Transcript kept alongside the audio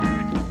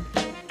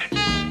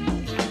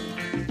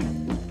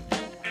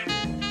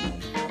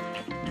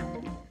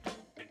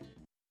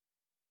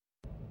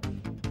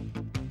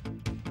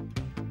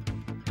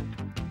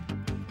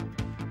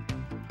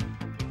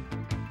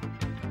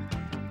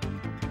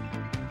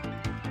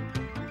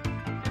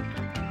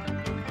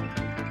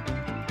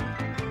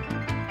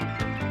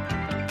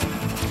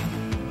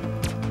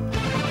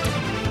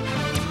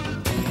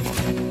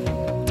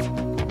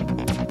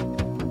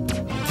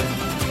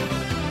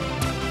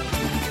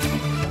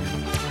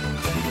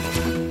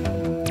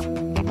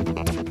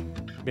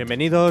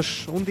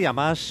Bienvenidos un día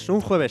más, un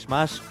jueves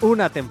más,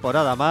 una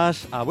temporada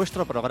más a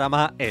vuestro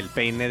programa El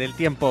Peine del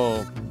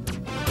Tiempo.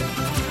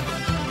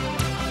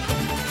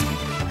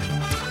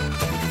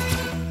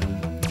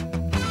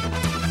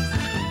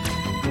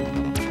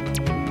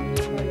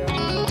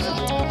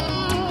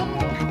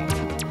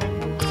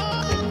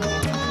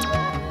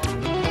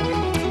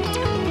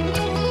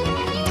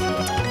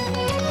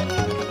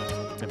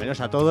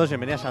 Bienvenidos a todos,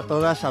 bienvenidas a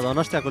todas a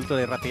Donostia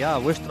Cultura y Ratia, a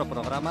vuestro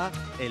programa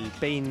El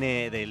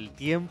Peine del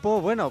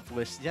Tiempo. Bueno,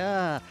 pues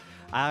ya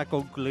ha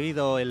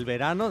concluido el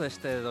verano de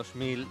este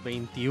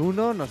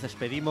 2021. Nos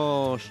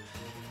despedimos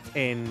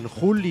en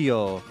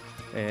julio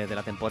de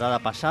la temporada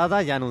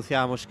pasada. Ya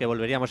anunciábamos que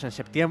volveríamos en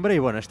septiembre y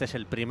bueno, este es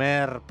el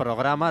primer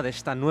programa de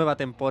esta nueva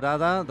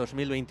temporada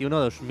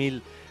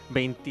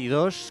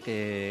 2021-2022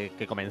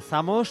 que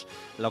comenzamos.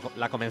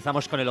 La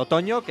comenzamos con el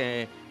otoño,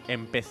 que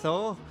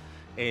empezó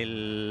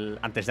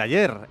antes de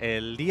ayer,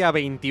 el día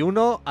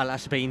 21 a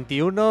las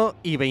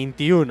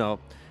 21:21.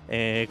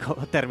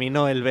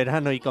 Terminó el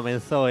verano y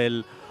comenzó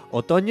el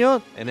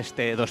otoño en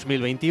este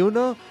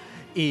 2021.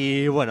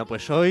 Y bueno,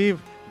 pues hoy,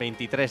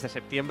 23 de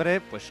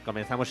septiembre, pues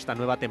comenzamos esta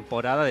nueva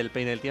temporada del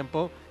Peine del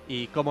Tiempo.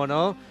 Y cómo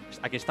no,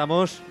 aquí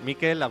estamos,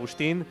 Mikel,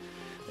 Agustín.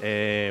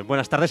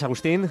 Buenas tardes,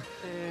 Agustín.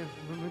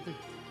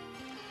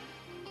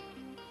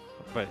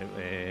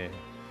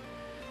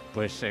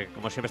 Pues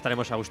como siempre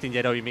estaremos Agustín,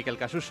 Yerobi y Mikel,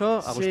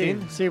 Casuso.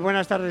 Agustín. Sí,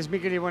 buenas tardes,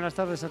 Mikel, y buenas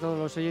tardes a todos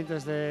los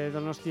oyentes de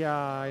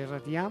Donostia y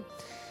Ratia.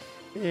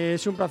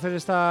 Es un placer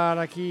estar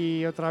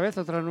aquí otra vez,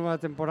 otra nueva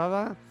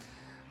temporada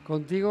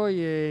contigo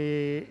y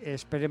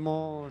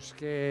esperemos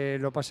que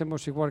lo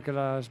pasemos igual que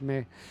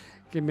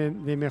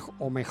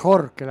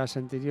mejor que las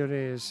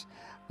anteriores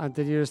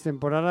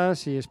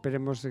temporadas, y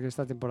esperemos que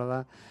esta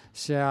temporada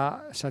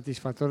sea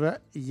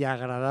satisfactoria y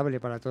agradable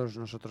para todos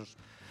nosotros.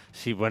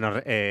 Sí, bueno,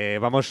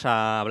 vamos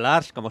a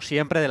hablar, como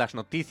siempre, de las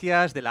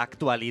noticias, de la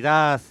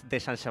actualidad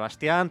de San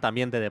Sebastián,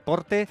 también de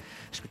deporte.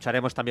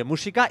 Escucharemos también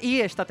música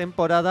y esta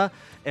temporada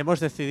hemos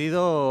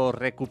decidido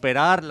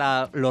recuperar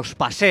los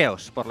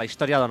paseos por la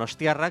historia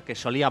donostiarra que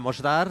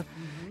solíamos dar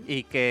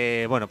y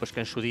que, bueno, pues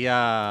que en su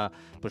día,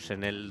 pues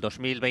en el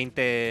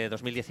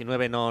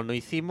 2020-2019 no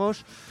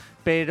hicimos,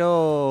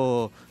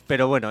 pero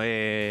bueno,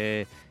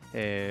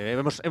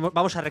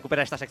 vamos a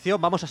recuperar esta sección,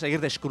 vamos a seguir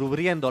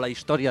descubriendo la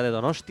historia de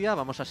Donostia,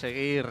 vamos a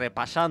seguir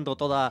repasando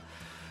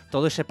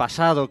todo ese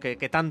pasado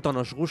que tanto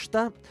nos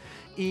gusta.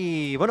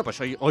 Y bueno, pues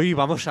hoy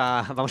vamos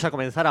a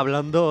comenzar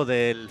hablando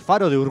del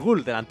faro de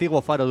Urgull, del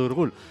antiguo faro de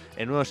Urgull.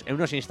 En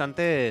unos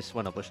instantes,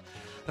 bueno, pues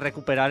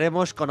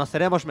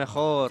conoceremos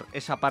mejor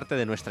esa parte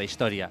de nuestra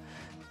historia.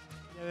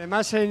 Y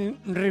además, en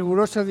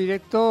riguroso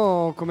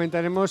directo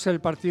comentaremos el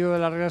partido de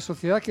la Real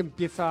Sociedad, que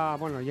empieza,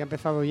 bueno, ya ha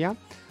empezado ya.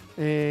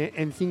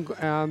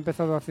 Ha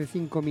empezado hace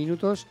 5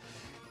 minutos,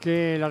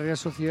 que la Real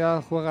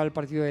Sociedad juega el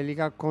partido de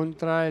Liga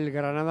contra el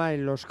Granada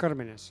en Los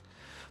Cármenes.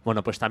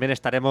 Bueno, pues también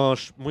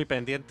estaremos muy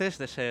pendientes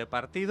de ese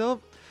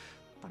partido,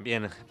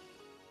 también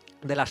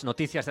de las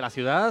noticias de la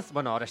ciudad.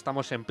 Bueno, ahora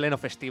estamos en pleno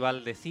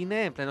festival de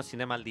cine, en pleno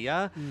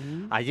Zinemaldia.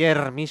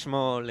 Ayer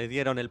mismo le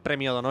dieron el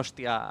premio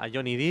Donostia a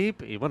Johnny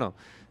Depp y bueno,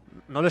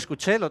 no lo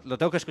escuché, lo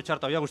tengo que escuchar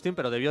todavía, Agustín,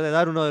 pero debió de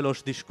dar uno de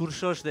los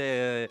discursos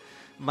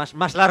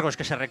más largos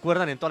que se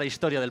recuerdan en toda la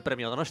historia del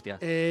premio Donostia.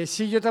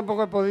 Sí, yo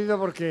tampoco he podido,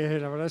 porque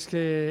la verdad es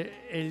que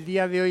el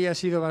día de hoy ha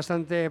sido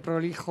bastante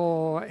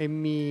prolijo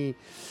en mis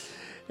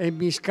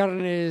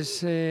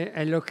carnes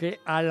en lo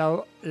que a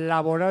lo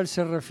laboral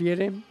se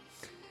refiere,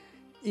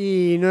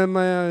 y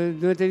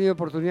no he tenido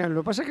oportunidad.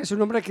 Lo que pasa es que es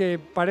un hombre que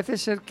parece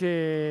ser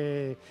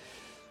que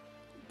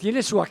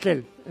tiene su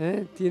aquel,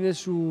 tiene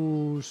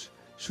sus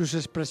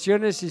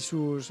expresiones y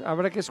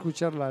habrá que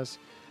escuchar las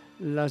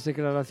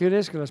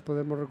declaraciones, que las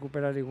podemos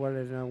recuperar igual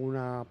en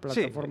alguna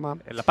plataforma.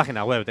 Sí, en la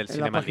página web del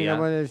Zinemaldia. En la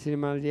página web del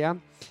Zinemaldia.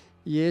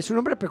 Y es un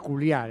hombre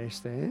peculiar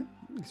Es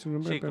un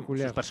hombre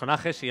peculiar. Sus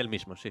personajes y él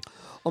mismo, sí.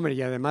 Hombre,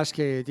 y además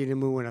que tiene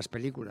muy buenas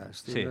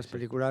películas. Tiene unas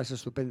películas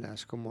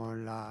estupendas, como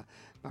me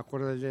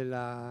acuerdo el de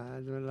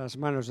las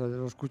manos, el de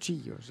los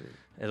cuchillos.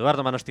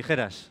 Eduardo Manos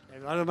Tijeras.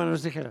 Eduardo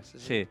Manos Tijeras.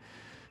 Sí.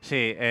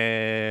 Sí,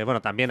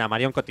 bueno, también a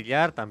Marion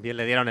Cotillard también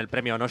le dieron el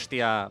premio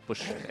Donostia,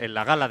 pues en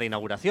la gala de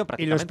inauguración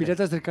prácticamente. ¿Y los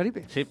Piratas del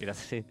Caribe? Sí,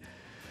 sí.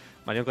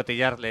 Marion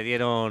Cotillard le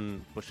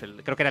dieron, pues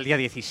creo que era el día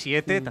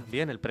 17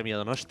 también, el premio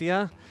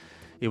Donostia.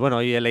 Y bueno,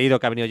 hoy he leído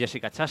que ha venido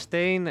Jessica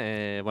Chastain,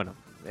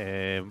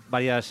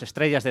 varias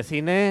estrellas de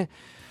cine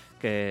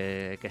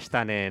que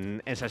están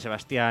en San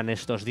Sebastián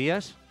estos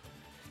días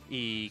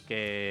y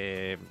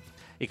que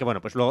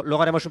bueno, pues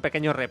luego haremos un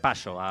pequeño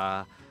repaso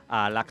a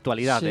la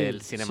actualidad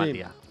del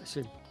Zinemaldia.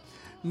 Sí.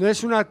 No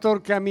es un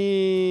actor que a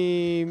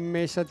mí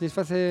me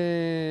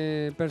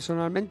satisface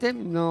personalmente,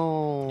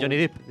 no. Johnny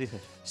Depp,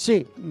 dices.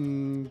 Sí,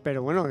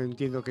 pero bueno,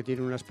 entiendo que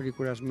tiene unas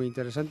películas muy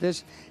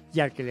interesantes y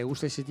al que le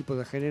gusta ese tipo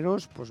de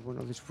géneros, pues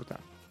bueno, disfrutar.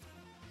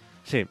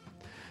 Sí,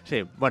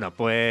 bueno,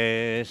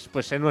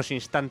 pues en unos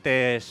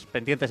instantes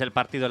pendientes del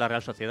partido de la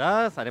Real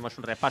Sociedad, haremos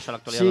un repaso a la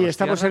actualidad. Sí,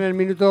 estamos en el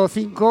minuto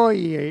 5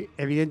 y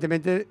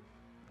evidentemente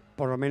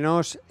por lo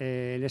menos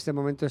en este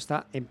momento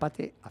está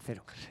empate a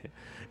 0. Sí.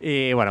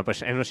 Y bueno,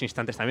 pues en unos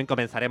instantes también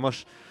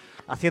comenzaremos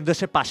haciendo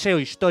ese paseo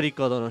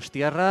histórico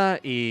donostiarra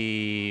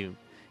y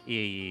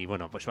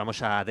bueno, pues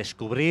vamos a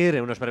descubrir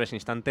en unos breves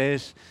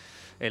instantes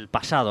el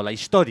pasado, la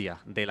historia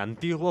del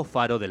antiguo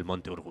faro del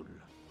Monte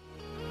Urgull.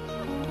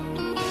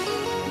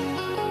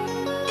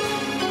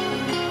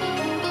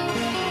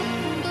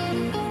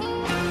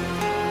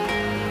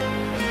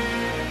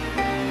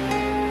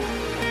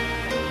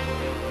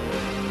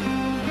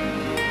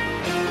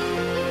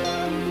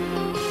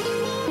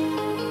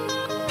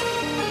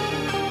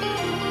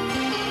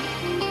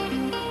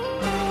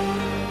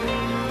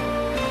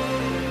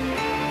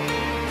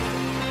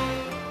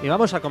 Y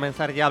vamos a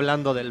comenzar ya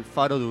hablando del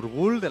faro de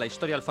Urgull, de la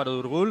historia del faro de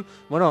Urgull.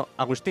 Bueno,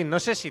 Agustín, no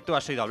sé si tú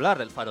has oído hablar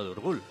del faro de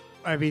Urgull.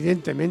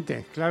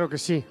 Evidentemente, claro que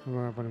sí.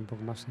 Voy a poner un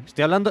poco más.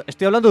 Estoy hablando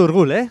de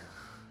Urgull, ¿eh?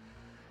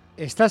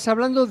 Estás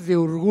hablando de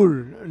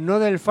Urgull, no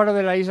del faro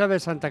de la isla de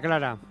Santa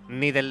Clara.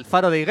 Ni del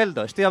faro de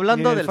Igeldo, estoy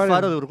hablando del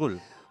faro de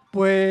Urgull.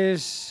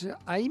 Pues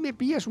ahí me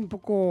pillas un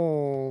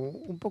poco,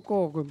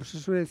 como se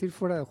suele decir,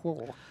 fuera de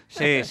juego.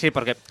 Sí,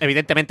 porque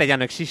evidentemente ya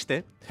no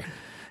existe.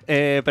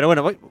 Pero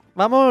bueno,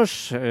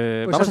 vamos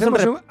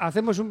pues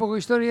hacemos un poco de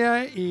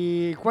historia.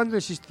 ¿Y cuándo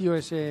existió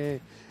ese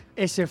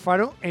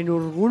faro en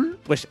Urgull?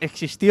 Pues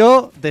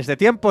existió desde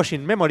tiempos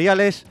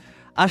inmemoriales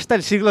hasta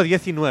el siglo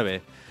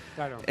XIX.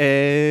 Claro.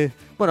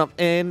 Bueno,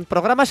 en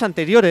programas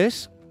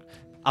anteriores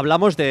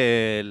hablamos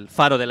del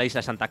faro de la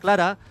isla Santa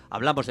Clara,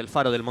 hablamos del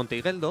faro del Monte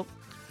Igeldo.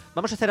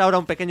 Vamos a hacer ahora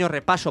un pequeño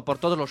repaso por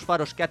todos los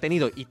faros que ha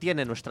tenido y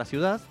tiene nuestra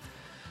ciudad.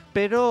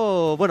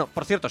 Pero, bueno,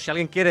 por cierto, si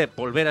alguien quiere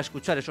volver a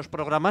escuchar esos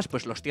programas,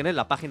 pues los tiene en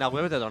la página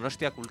web de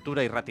Donostia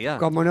Cultura y Ratia.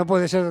 Como no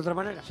puede ser de otra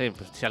manera. Sí,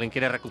 pues si alguien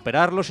quiere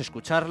recuperarlos,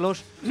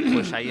 escucharlos,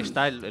 pues ahí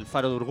está el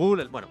faro de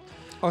Urgull. Bueno.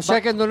 O sea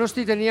que en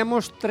Donosti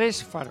teníamos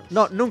 3 faros.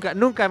 No,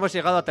 nunca hemos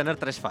llegado a tener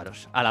 3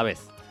 faros a la vez.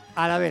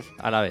 A la vez.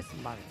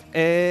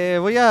 Vale.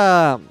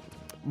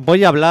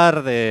 Voy a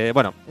hablar de...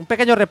 Bueno, un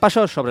pequeño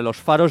repaso sobre los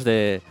faros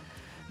de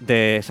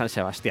San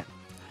Sebastián.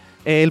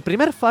 El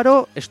primer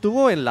faro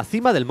estuvo en la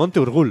cima del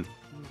Monte Urgull.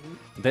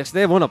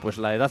 Desde, bueno, pues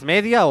la Edad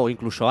Media o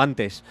incluso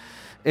antes.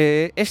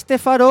 Este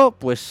faro,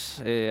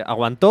 pues,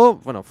 aguantó,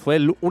 bueno, fue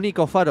el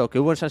único faro que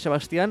hubo en San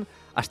Sebastián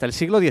hasta el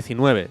siglo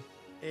XIX.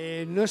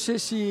 No sé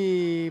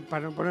si,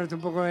 para no ponerte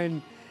un poco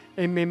en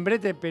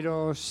membrete,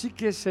 pero sí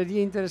que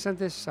sería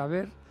interesante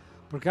saber,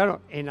 porque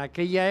claro, en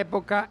aquella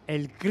época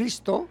el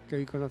Cristo, que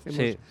hoy conocemos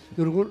de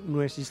Urgull,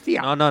 no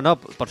existía. No,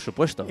 por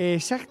supuesto.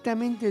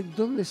 ¿Exactamente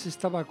dónde se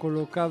estaba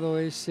colocado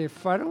ese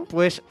faro?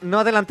 Pues no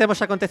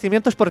adelantemos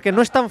acontecimientos porque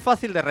no es tan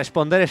fácil de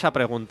responder esa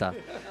pregunta.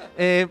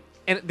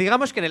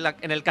 Digamos que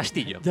en el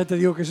castillo. Ya te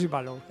digo que soy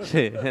malo.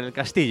 Sí, en el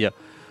castillo.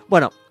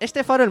 Bueno,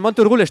 este faro, el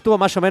Monte Urgull, estuvo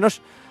más o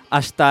menos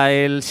hasta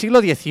el siglo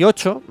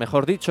XVIII,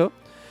 mejor dicho,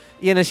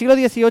 y en el siglo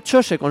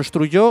XVIII se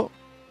construyó,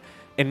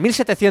 en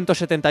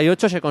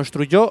 1778 se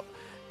construyó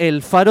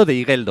el faro de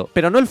Igeldo,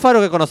 pero no el faro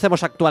que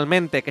conocemos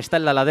actualmente, que está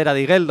en la ladera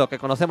de Igeldo, que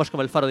conocemos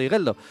como el faro de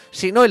Igeldo,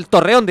 sino el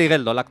torreón de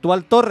Igeldo, la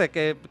actual torre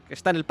que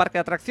está en el parque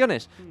de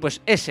atracciones,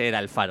 pues ese era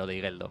el faro de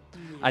Igeldo.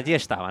 Allí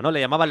estaba, ¿no? Le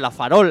llamaban la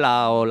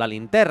farola o la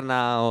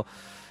linterna,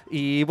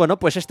 y bueno,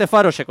 pues este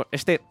faro,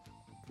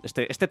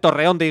 este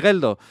torreón de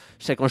Igeldo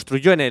se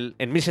construyó en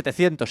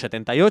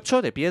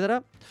 1778 de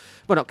piedra.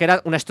 Bueno, que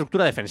era una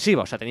estructura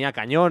defensiva, o sea, tenía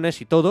cañones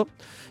y todo.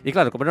 Y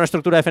claro, como era una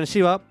estructura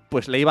defensiva,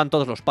 pues le iban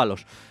todos los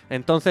palos.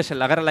 Entonces, en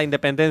la Guerra de la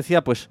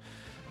Independencia, pues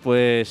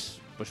fue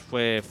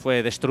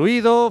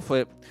destruido,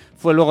 fue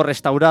luego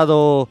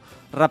restaurado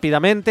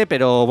rápidamente,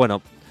 pero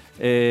bueno,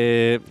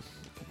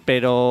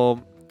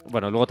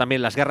 luego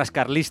también las guerras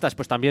carlistas,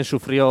 pues también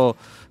sufrió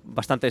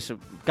bastantes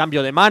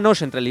cambio de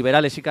manos entre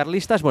liberales y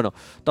carlistas. Bueno,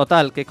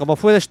 total, que como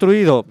fue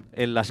destruido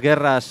en las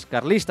guerras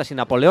carlistas y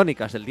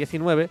napoleónicas del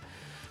 19,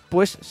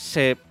 pues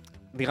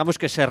digamos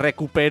que se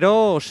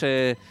recuperó,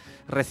 se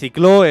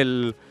recicló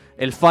el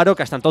faro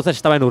que hasta entonces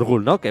estaba en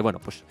Urgull, ¿no? Que bueno,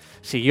 pues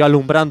siguió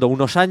alumbrando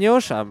unos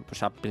años, a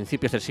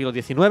principios del siglo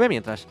XIX,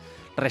 mientras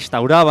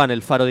restauraban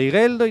el faro de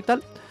Igeldo y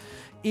tal.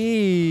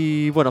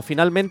 Y bueno,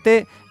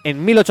 finalmente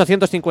en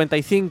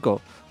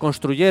 1855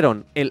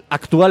 construyeron el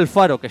actual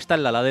faro que está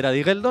en la ladera de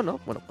Igeldo, ¿no?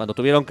 Bueno, cuando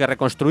tuvieron que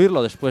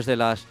reconstruirlo después de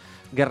las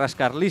guerras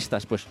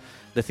carlistas, pues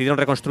decidieron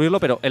reconstruirlo,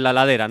 pero en la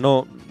ladera,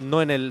 no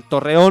en el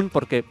torreón,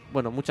 porque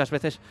bueno, muchas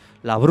veces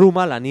la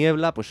bruma, la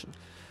niebla, pues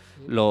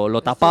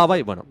lo tapaba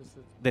y bueno,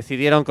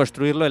 decidieron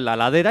construirlo en la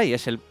ladera y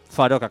es el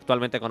faro que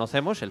actualmente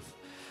conocemos,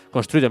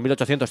 construido en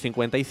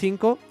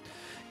 1855.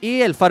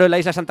 Y el faro de la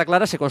isla Santa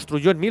Clara se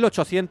construyó en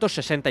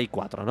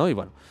 1864, ¿no? Y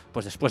bueno,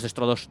 pues después de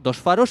estos dos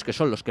faros, que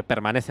son los que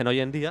permanecen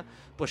hoy en día,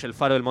 pues el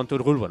faro del Monte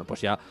Urgull, bueno,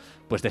 pues ya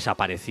pues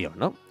desapareció,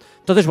 ¿no?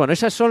 Entonces, bueno,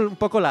 esas son un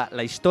poco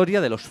la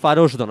historia de los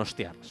faros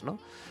donostiarras, ¿no?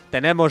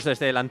 Tenemos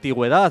desde la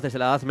antigüedad, desde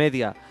la Edad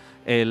Media,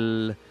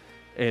 el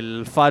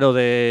faro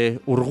de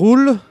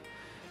Urgull.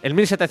 En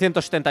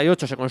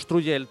 1778 se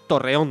construye el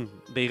torreón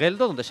de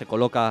Igeldo, donde se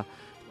coloca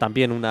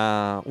también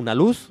una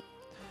luz.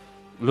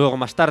 Luego,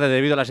 más tarde,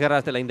 debido a las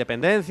guerras de la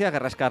independencia,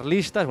 guerras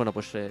carlistas, bueno,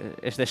 pues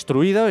es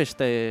destruido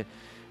este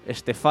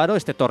este faro,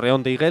 este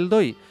torreón de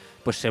Igueldo, y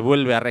pues se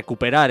vuelve a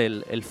recuperar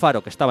el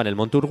faro que estaba en el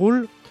Monte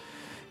Urgull.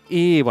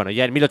 Y bueno,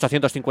 ya en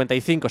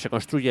 1855 se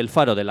construye el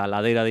faro de la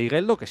ladera de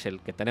Igueldo, que es el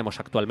que tenemos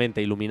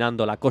actualmente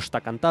iluminando la costa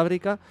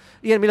cantábrica,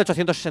 y en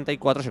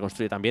 1864 se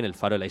construye también el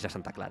faro de la isla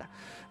Santa Clara,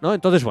 ¿no?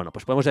 Entonces, bueno,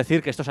 pues podemos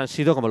decir que estos han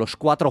sido como los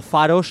 4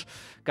 faros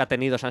que ha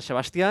tenido San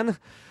Sebastián.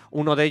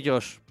 Uno de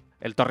ellos,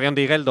 el torreón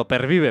de Igueldo,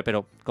 pervive,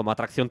 pero como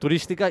atracción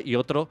turística, y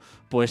otro,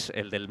 pues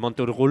el del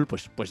Monte Urgull,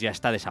 pues ya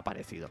está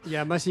desaparecido. Y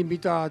además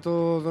invito a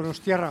todo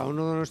donostiarra o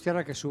no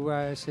donostiarra que suba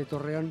a ese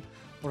torreón,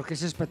 porque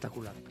es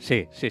espectacular.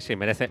 Sí,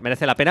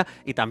 merece la pena,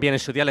 y también en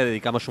su día le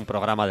dedicamos un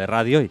programa de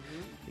radio y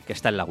que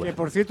está en la web. Que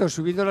por cierto,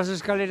 subiendo las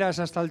escaleras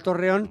hasta el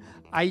torreón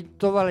hay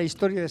toda la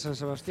historia de San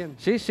Sebastián.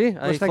 Sí,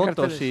 hay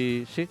fotos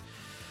y sí.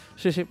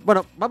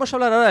 Bueno, vamos a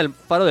hablar ahora del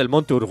faro del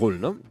Monte Urgull,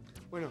 ¿no?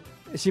 Bueno,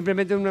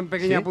 simplemente un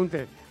pequeño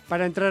apunte.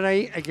 Para entrar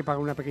ahí hay que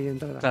pagar una pequeña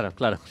entrada.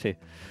 Claro, sí.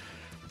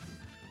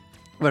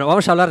 Bueno,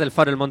 vamos a hablar del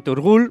faro del Monte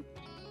Urgull.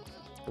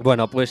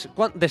 Bueno, pues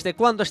 ¿desde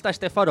cuándo está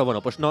este faro?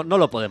 Bueno, pues no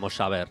lo podemos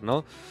saber,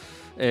 ¿no?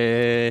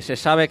 Se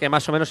sabe que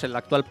más o menos en la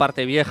actual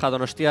parte vieja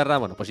donostiarra,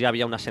 bueno, pues ya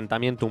había un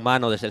asentamiento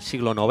humano desde el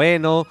siglo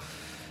IX.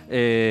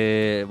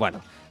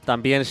 Bueno,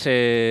 también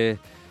se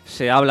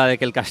habla de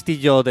que el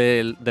castillo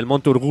del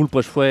Monte Urgull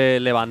pues fue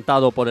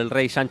levantado por el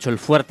rey Sancho el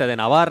Fuerte de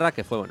Navarra,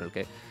 que fue bueno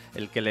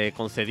el que le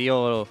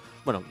concedió,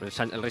 bueno,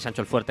 el rey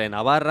Sancho el Fuerte de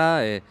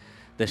Navarra, que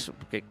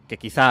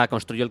quizá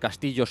construyó el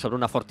castillo sobre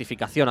una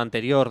fortificación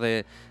anterior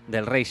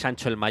del rey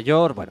Sancho el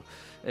Mayor, bueno,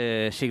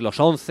 siglos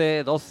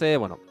XI, XII,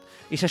 bueno.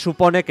 Y se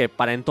supone que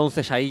para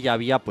entonces ahí ya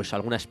había pues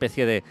alguna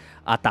especie de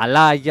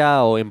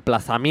atalaya o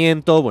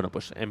emplazamiento, bueno,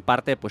 pues en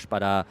parte pues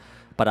para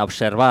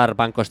observar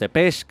bancos de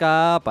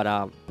pesca,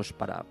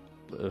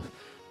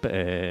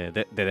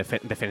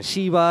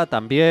 defensiva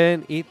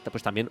también, y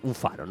pues también un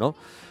faro, ¿no?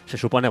 Se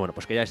supone, bueno,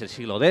 pues que ya es el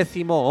siglo X,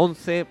 XI,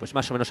 pues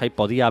más o menos ahí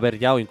podía haber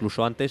ya, o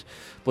incluso antes,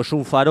 pues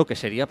un faro que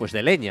sería pues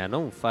de leña, ¿no?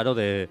 Un faro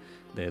de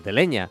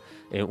leña,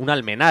 una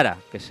almenara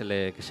que se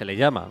le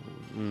llama,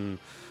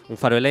 un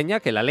faro de leña,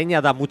 que la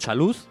leña da mucha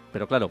luz,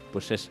 pero claro,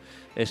 pues es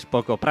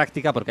poco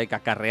práctica porque hay que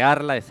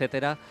acarrearla,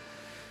 etcétera.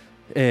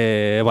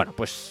 Bueno,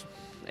 pues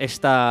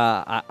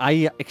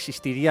ahí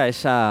existiría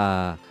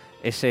esa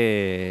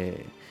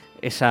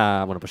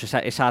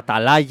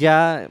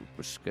atalaya,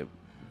 pues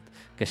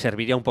que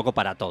serviría un poco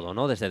para todo,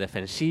 ¿no? Desde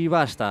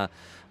defensiva hasta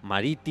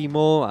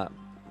marítimo,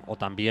 o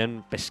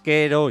también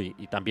pesquero, y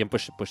también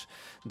pues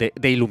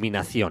de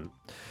iluminación.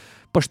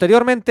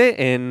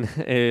 Posteriormente, en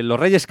los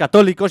Reyes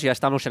Católicos, ya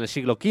estamos en el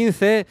siglo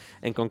XV,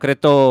 en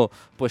concreto,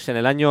 pues en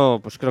el año,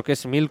 pues creo que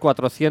es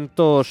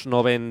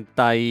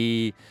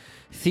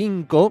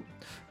 1495,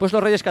 pues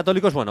los Reyes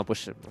Católicos, bueno,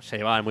 pues se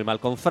llevaban muy mal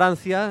con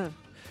Francia.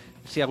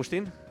 ¿Sí,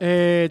 Agustín?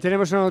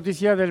 Tenemos una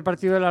noticia del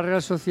partido de la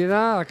Real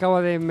Sociedad.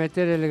 Acaba de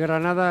meter el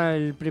Granada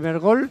el primer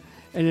gol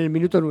en el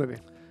minuto 9.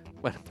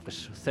 Bueno,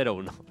 pues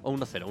 0-1, o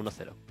 1-0,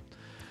 1-0.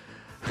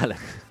 Vale.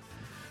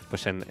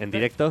 Pues en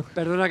directo.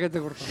 Perdona que te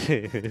corto.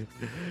 Sí.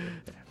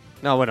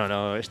 No, bueno,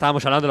 no,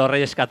 estábamos hablando de los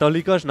Reyes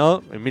Católicos,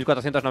 ¿no? En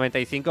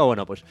 1495,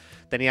 bueno, pues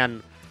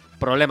tenían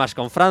problemas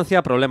con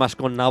Francia, problemas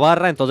con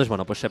Navarra, entonces,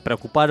 bueno, pues se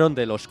preocuparon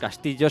de los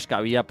castillos que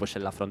había pues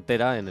en la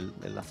frontera, en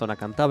la zona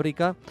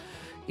cantábrica.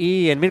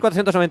 Y en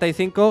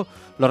 1495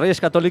 los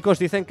Reyes Católicos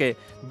dicen que,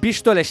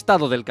 visto el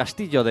estado del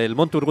castillo del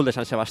Monte Urgull de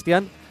San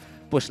Sebastián,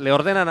 pues le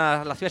ordenan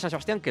a la ciudad de San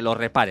Sebastián que lo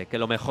repare, que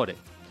lo mejore.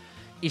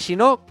 Y si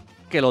no,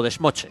 que lo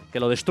desmoche,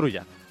 que lo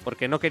destruya,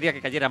 porque no quería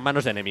que cayera en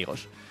manos de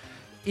enemigos.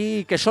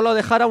 Y que solo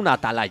dejara una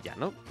atalaya,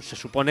 ¿no? Pues se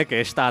supone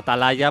que esta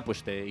atalaya,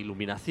 pues de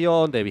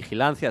iluminación, de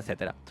vigilancia,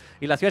 etcétera.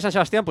 Y la ciudad de San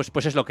Sebastián, pues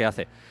es lo que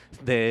hace.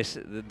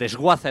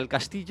 Desguaza el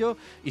castillo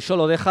y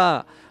solo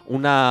deja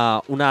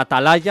una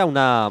atalaya,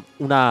 una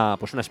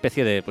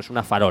especie de pues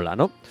una farola,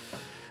 ¿no?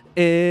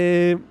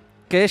 Que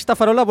esta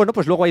farola, bueno,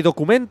 pues luego hay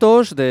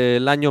documentos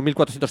del año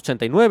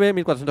 1489,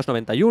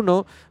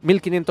 1491,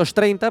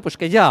 1530, pues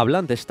que ya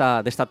hablan de esta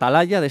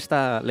atalaya,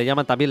 le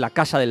llaman también la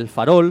casa del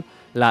farol,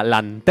 la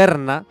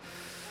lanterna.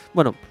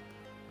 Bueno,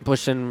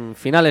 pues en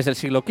finales del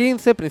siglo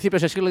XV,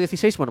 principios del siglo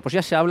XVI, bueno, pues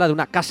ya se habla de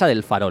una casa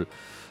del farol.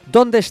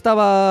 ¿Dónde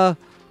estaba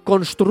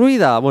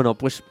construida? Bueno,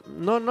 pues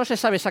no se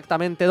sabe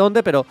exactamente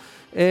dónde, pero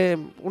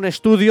un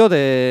estudio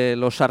de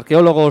los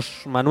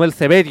arqueólogos Manuel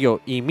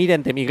Ceberio y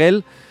Miren de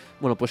Miguel,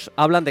 bueno, pues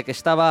hablan de que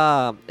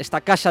estaba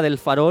esta casa del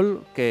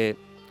farol, que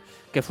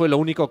fue lo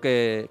único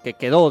que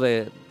quedó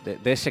de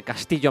ese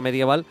castillo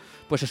medieval,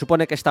 pues se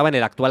supone que estaba en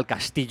el actual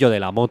castillo de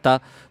la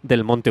Mota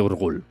del Monte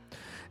Urgull.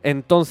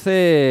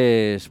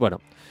 Entonces, bueno,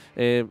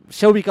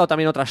 se ha ubicado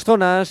también en otras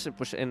zonas,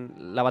 pues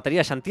en la batería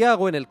de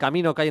Santiago, en el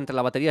camino que hay entre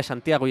la batería de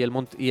Santiago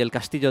y el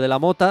castillo de la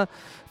Mota,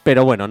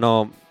 pero bueno,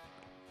 no.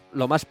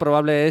 Lo más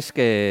probable es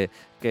que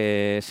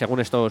según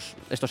estos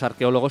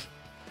arqueólogos,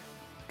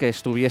 que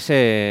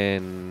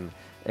estuviese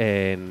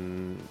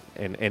en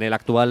el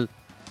actual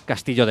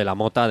castillo de la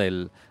Mota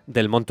del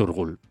Monte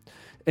Urgull.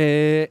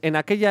 En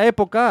aquella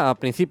época, a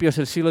principios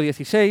del siglo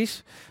XVI,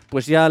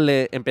 pues ya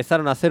le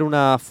empezaron a hacer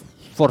una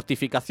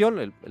fortificación,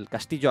 el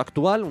castillo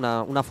actual,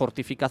 una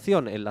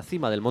fortificación en la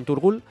cima del Monte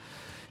Urgull,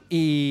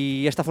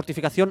 y esta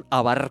fortificación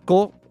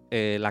abarcó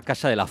la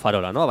casa de la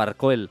farola, ¿no?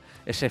 Abarcó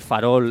ese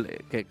farol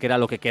que era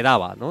lo que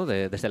quedaba, ¿no?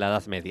 Desde la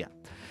Edad Media.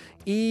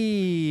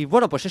 Y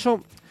bueno, pues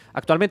eso,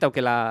 actualmente,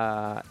 aunque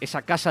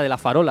esa casa de la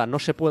farola no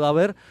se pueda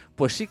ver,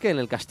 pues sí que en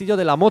el castillo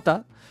de la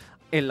Mota,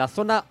 en la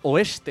zona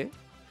oeste,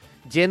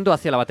 yendo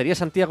hacia la batería de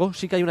Santiago,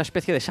 sí que hay una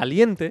especie de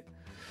saliente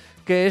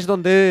que es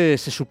donde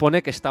se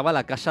supone que estaba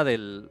la casa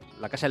del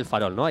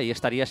farol, ¿no? Ahí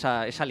estaría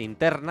esa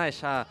linterna,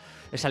 esa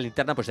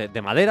linterna pues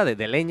de madera,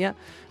 de leña,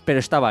 pero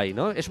estaba ahí,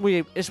 ¿no? Es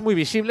muy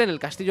visible. En el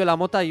castillo de la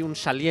Mota hay un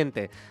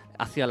saliente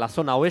hacia la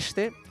zona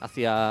oeste,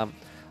 hacia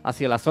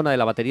la zona de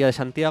la batería de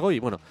Santiago, y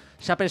bueno,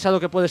 se ha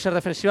pensado que puede ser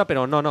defensiva,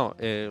 pero no,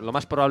 lo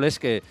más probable es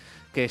que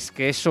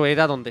eso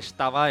era donde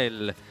estaba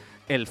el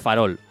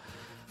farol.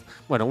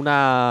 Bueno,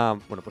 una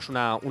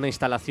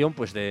instalación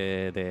pues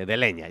de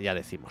leña, ya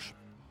decimos.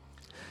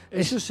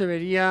 Eso se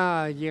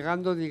vería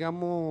llegando,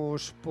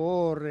 digamos,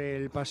 por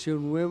el Paseo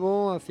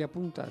Nuevo hacia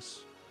Puntas.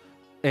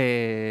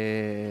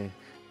 Eso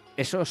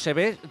se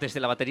ve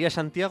desde la batería de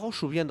Santiago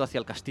subiendo hacia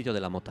el castillo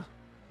de la Mota.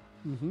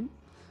 Uh-huh.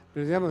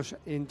 Pero digamos,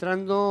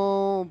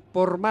 entrando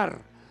por mar,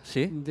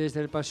 ¿sí?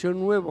 Desde el Paseo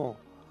Nuevo,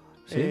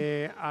 ¿sí?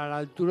 A la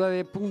altura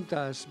de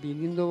Puntas,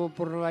 viniendo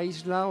por la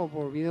isla o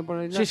viniendo por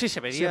la isla. Sí,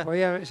 se vería.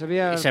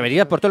 Se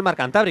vería por todo el mar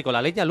Cantábrico.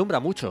 La leña alumbra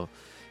mucho.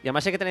 Y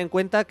además hay que tener en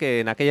cuenta que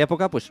en aquella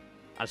época, pues,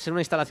 al ser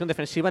una instalación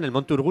defensiva, en el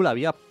Monte Urgull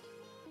había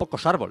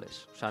pocos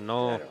árboles. O sea,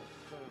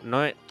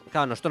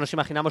 claro, nosotros nos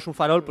imaginamos un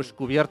farol pues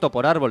cubierto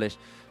por árboles,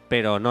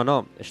 pero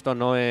no, esto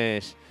no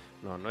es.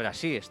 No era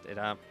así,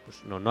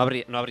 pues, no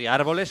habría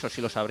árboles, o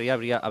si los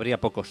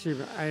habría pocos. Sí,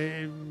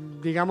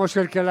 digamos que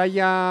el que lo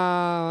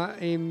haya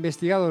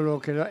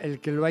investigado, el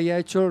que lo haya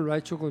hecho, lo ha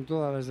hecho con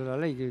todas las de la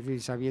ley, es decir,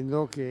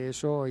 sabiendo que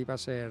eso iba a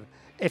ser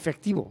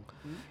efectivo.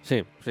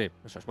 Sí,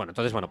 eso es. Bueno,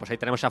 entonces, pues ahí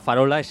tenemos a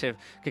farola, ese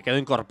que quedó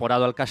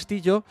incorporado al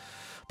castillo.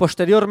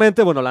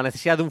 Posteriormente, la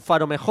necesidad de un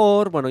faro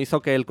mejor,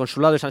 hizo que el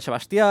consulado de San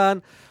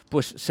Sebastián,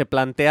 pues se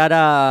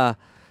planteara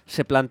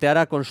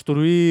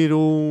construir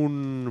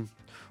un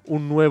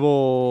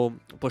nuevo,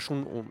 pues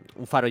un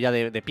faro ya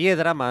de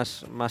piedra,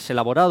 más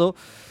elaborado.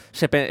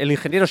 El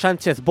ingeniero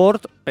Sánchez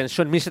Bort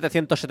pensó en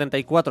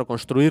 1774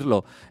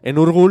 construirlo en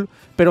Urgull,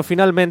 pero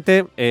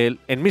finalmente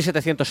en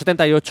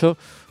 1778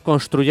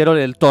 construyeron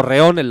el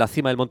torreón en la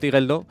cima del Monte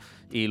Igueldo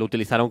y lo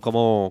utilizaron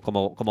como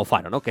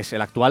faro, ¿no? Que es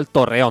el actual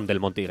torreón del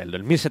Monte Igueldo,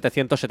 en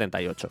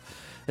 1778.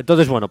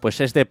 Entonces,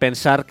 pues es de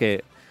pensar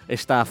que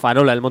esta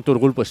farola del Monte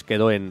Urgull pues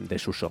quedó en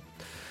desuso.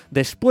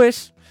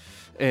 Después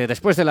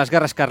de las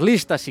guerras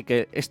carlistas y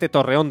que este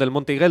torreón del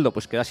Monte Igueldo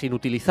pues quedase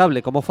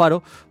inutilizable como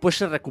faro, pues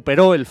se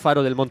recuperó el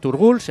faro del Monte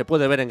Urgull, se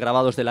puede ver en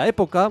grabados de la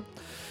época,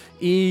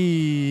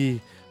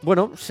 y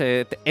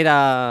se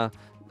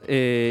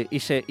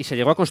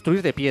llegó a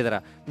construir de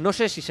piedra. No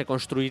sé si se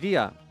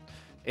construiría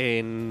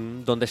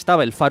en donde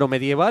estaba el faro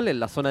medieval,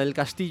 en la zona del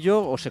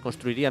castillo, o se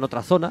construiría en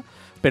otra zona,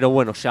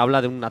 pero se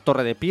habla de una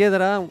torre de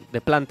piedra,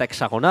 de planta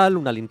hexagonal,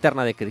 una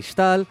linterna de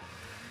cristal,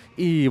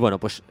 y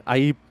pues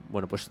ahí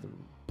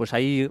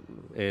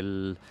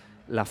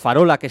la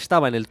farola que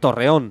estaba en el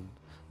torreón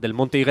del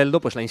Monte Igueldo,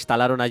 pues la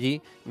instalaron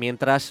allí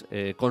mientras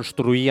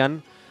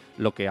construían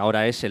lo que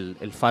ahora es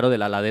el faro de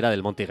la ladera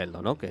del Monte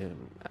Igueldo, ¿no? que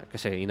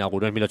se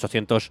inauguró en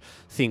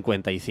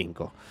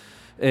 1855.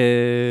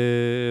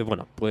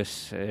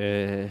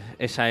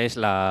 Esa es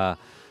la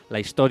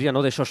historia,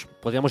 ¿no? De esos,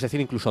 podríamos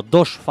decir, incluso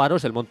dos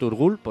faros del Monte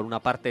Urgull. Por una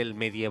parte el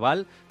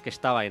medieval, que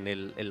estaba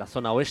en la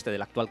zona oeste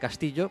del actual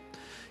castillo,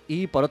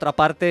 y por otra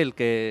parte el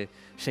que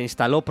se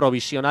instaló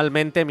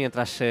provisionalmente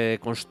mientras se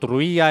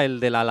construía el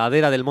de la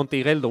ladera del Monte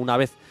Igueldo, una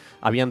vez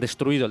habían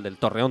destruido el del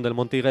torreón del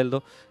Monte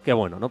Igueldo, que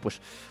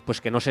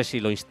pues que no sé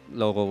si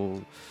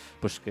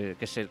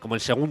como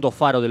el segundo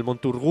faro del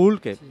Monte Urgull,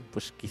 que sí,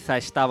 pues quizá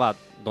estaba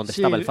donde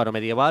estaba el faro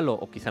medieval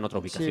o quizá en otra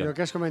ubicación. Sí, lo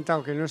que has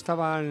comentado, que no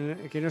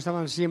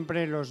estaban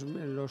siempre los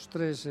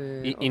tres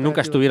y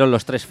nunca estuvieron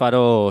los tres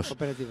faros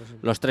operativos, sí.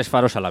 Los tres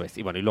faros a la vez.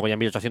 Y luego ya en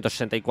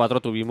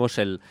 1864 tuvimos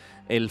el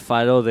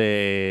faro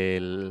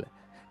de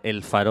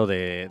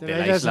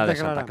la isla de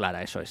Santa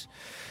Clara, eso es.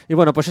 Y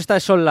pues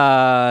estas son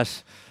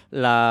las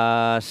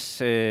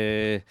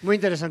muy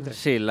interesante.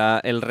 Sí,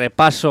 el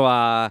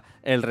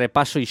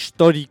repaso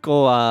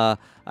histórico a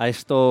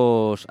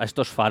estos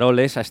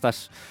faroles, a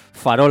estas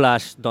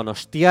farolas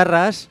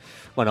donostiarras.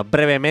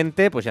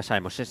 Brevemente, pues ya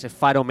sabemos, ese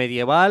faro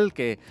medieval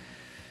que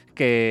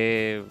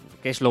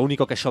es lo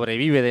único que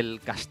sobrevive del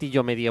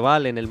castillo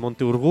medieval en el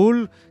Monte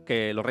Urgull,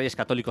 que los reyes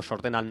católicos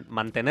ordenan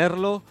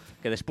mantenerlo,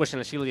 que después en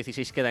el siglo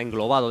XVI queda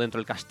englobado dentro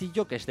del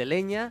castillo, que es de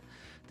leña.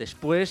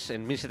 Después,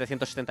 en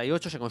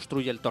 1778, se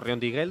construye el torreón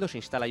de Igueldo, se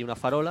instala ahí una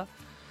farola,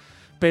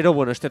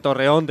 pero este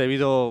torreón,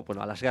 debido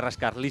a las guerras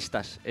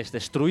carlistas, es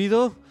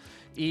destruido,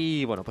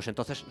 y pues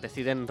entonces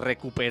deciden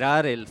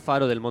recuperar el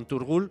faro del Monte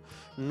Urgull.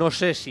 No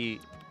sé si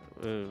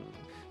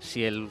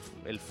si el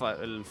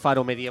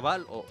faro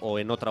medieval o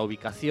en otra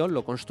ubicación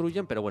lo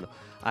construyen, pero bueno,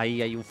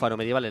 ahí hay un faro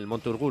medieval en el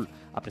Monte Urgull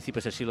a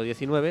principios del siglo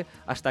XIX,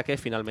 hasta que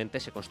finalmente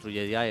se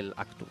construye ya el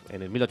Actu.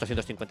 En el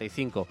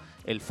 1855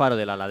 el faro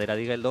de la ladera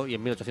de Igueldo y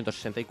en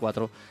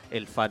 1864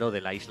 el faro de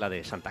la isla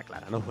de Santa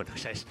Clara, ¿no? Bueno,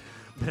 ese es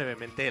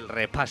brevemente el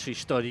repaso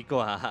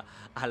histórico a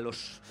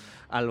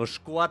los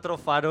 4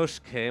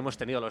 faros que hemos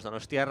tenido los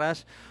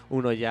donostiarras,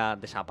 uno ya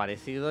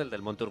desaparecido, el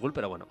del Monte Urgull,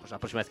 pero bueno, pues la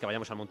próxima vez que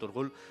vayamos al Monte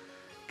Urgull,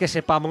 que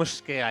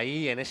sepamos que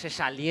ahí, en ese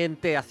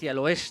saliente hacia el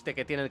oeste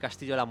que tiene el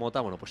Castillo de la Mota,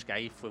 bueno, pues que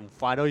ahí fue un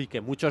faro y que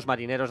muchos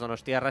marineros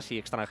donostiarras y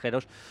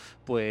extranjeros,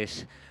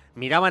 pues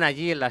miraban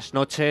allí en las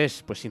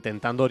noches, pues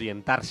intentando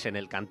orientarse en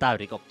el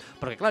Cantábrico.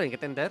 Porque claro, hay que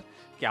entender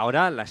que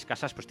ahora las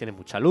casas pues tienen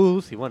mucha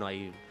luz y bueno,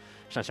 hay...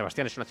 San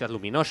Sebastián es una ciudad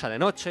luminosa de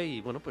noche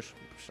y bueno, pues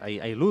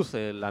hay luz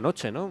en la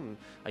noche, ¿no?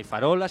 Hay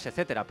farolas,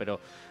 etcétera,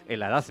 pero en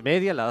la Edad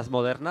Media, en la Edad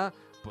Moderna,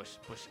 pues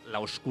la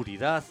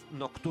oscuridad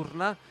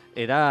nocturna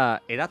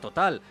era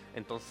total.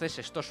 Entonces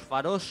estos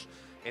faros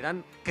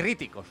eran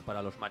críticos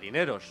para los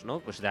marineros,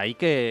 ¿no? Pues de ahí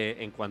que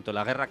en cuanto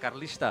la guerra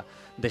carlista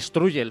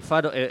destruye el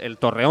faro, el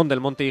torreón del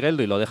Monte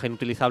Igueldo y lo deja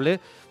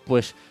inutilizable,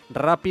 pues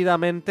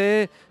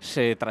rápidamente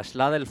se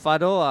traslada el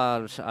faro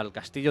al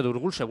castillo de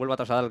Urgull, se vuelve a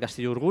trasladar al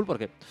castillo de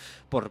Urgull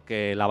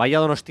porque la bahía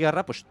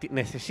donostiarra pues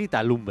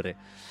necesita lumbre.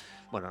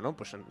 Bueno, ¿no?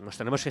 Pues nos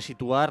tenemos que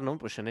situar, ¿no?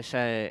 Pues en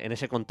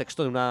ese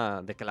contexto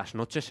de que las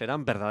noches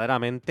eran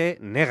verdaderamente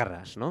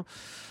negras, ¿no?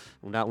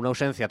 Una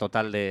ausencia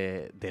total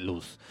de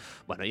luz.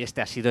 Bueno, y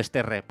este ha sido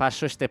este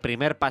repaso, este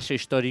primer paso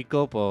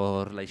histórico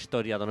por la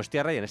historia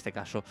donostiarra y en este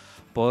caso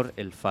por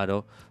el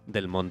faro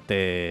del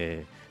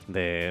monte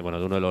de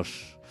uno de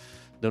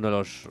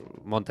los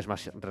montes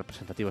más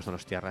representativos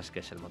donostiarras,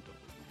 que es el Monte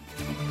Urgull.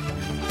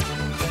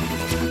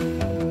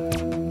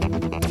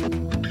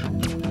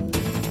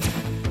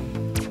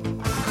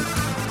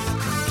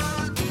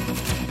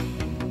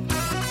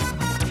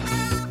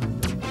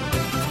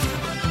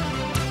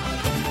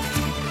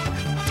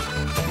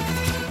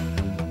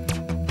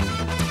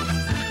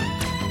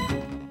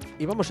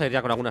 Y vamos a ir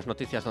ya con algunas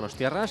noticias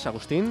donostiarras.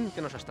 Agustín,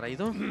 ¿qué nos has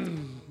traído?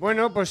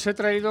 Bueno, pues he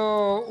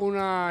traído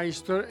una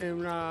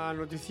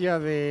noticia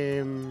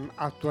de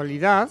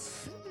actualidad,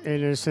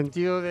 en el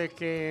sentido de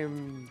que,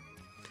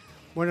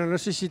 bueno, no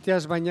sé si te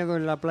has bañado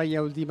en la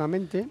playa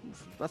últimamente.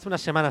 Hace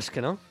unas semanas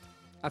que no.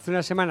 ¿Hace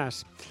unas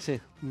semanas? Sí.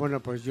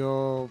 Bueno, pues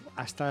yo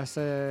hasta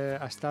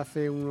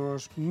hace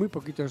unos muy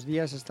poquitos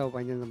días he estado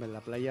bañándome en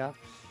la playa,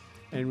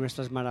 en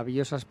nuestras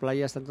maravillosas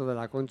playas, tanto de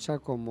la Concha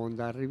como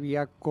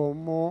Hondarribia,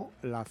 como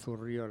la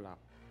Zurriola.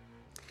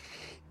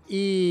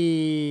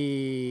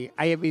 Y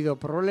ha habido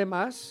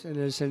problemas en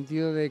el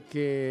sentido de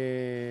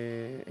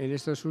que en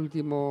estos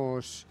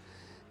últimos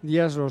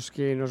días, los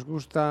que nos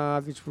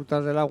gusta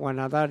disfrutar del agua,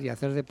 nadar y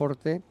hacer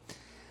deporte,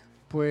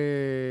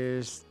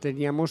 pues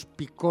teníamos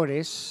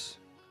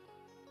picores,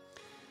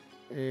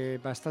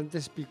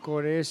 bastantes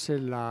picores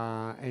en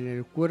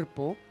el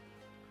cuerpo.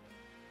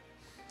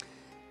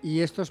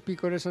 Y estos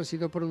picores han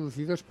sido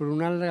producidos por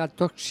una alga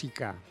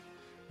tóxica.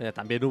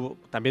 También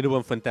hubo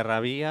en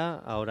Fuenterrabía,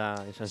 ahora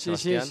en San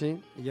Sebastián.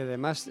 Sí. Y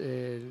además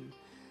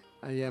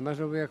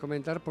lo voy a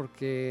comentar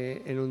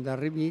porque en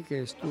Hondarribia,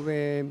 que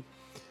estuve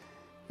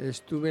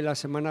la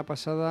semana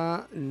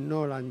pasada,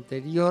 no, la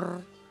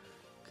anterior,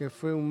 que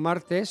fue un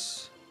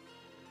martes,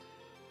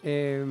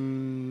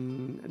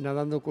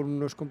 nadando con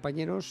unos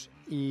compañeros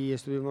y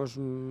estuvimos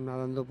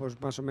nadando pues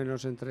más o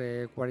menos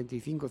entre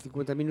 45 y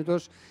 50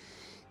 minutos.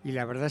 Y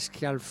la verdad es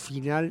que al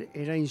final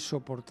era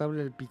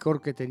insoportable el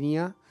picor que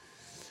tenía.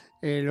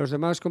 Los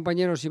demás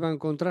compañeros iban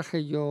con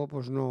traje, yo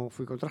pues no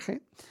fui con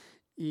traje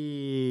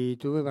y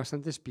tuve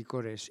bastantes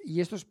picores.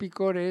 Y estos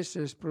picores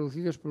es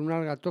producidos por una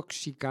alga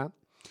tóxica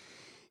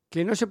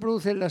que no se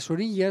produce en las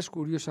orillas,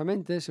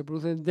 curiosamente, se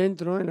producen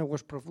dentro, en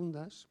aguas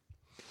profundas,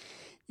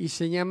 y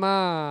se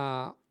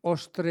llama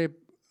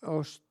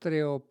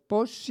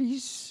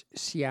Ostreoposis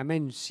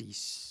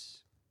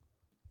siamensis.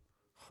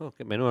 Oh,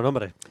 qué menudo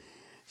nombre.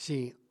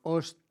 Sí,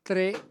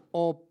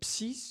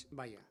 Ostreopsis.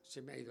 Vaya,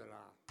 se me ha ido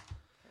la...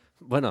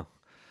 Bueno,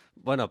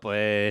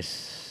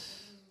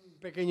 pues...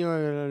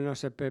 Pequeño, no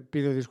sé,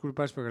 pido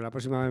disculpas porque la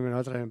próxima vez me lo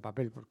voy a traer en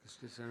papel porque es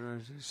que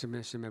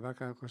se me va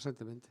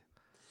constantemente.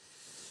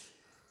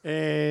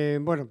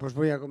 Bueno, pues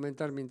voy a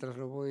comentar mientras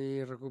lo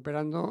voy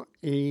recuperando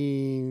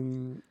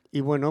y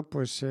bueno,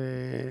 pues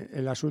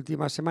en las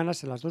últimas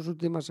semanas, en las 2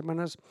 últimas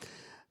semanas,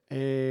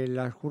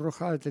 la Cruz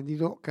Roja ha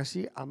atendido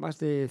casi a más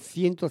de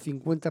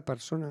 150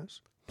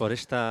 personas con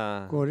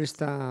esta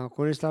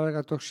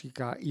alga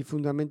tóxica, y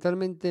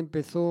fundamentalmente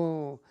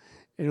empezó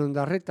en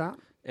Hondarreta.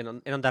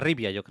 En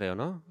Hondarribia, yo creo,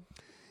 ¿no?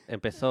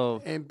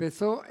 Empezó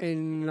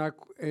en la...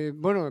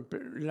 bueno,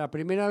 la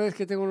primera vez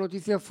que tengo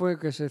noticia fue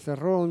que se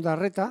cerró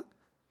Hondarreta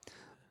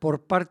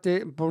por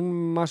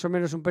más o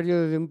menos un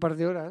periodo de un par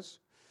de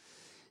horas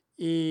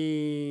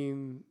y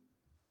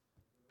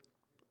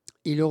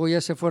luego ya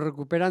se fue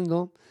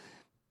recuperando,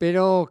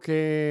 pero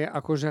que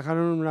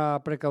aconsejaron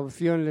la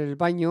precaución en el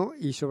baño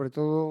y sobre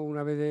todo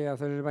una vez de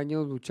hacer el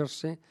baño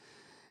ducharse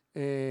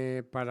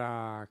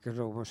para que es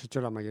lo que hemos hecho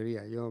la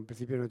mayoría. Yo en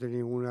principio no he tenido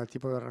ningún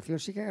tipo de reacción.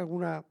 Sí que hay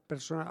algunas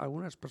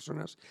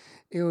personas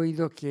he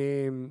oído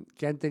que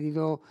han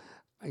tenido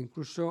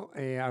incluso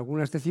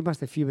algunas décimas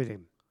de fiebre.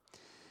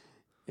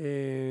 A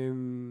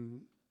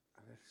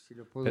ver si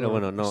lo puedo, Pero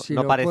bueno, no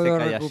lo parece puedo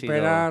que haya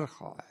recuperar.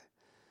 sido...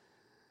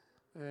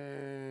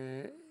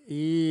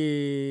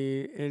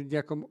 Y el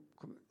día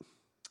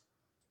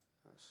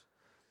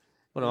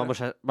Bueno,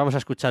 vamos a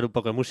escuchar un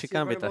poco de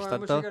música mientras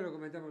tanto. Música lo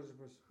comentamos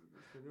después.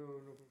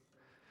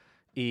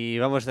 Y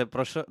vamos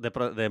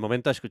de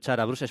momento a escuchar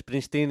a Bruce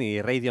Springsteen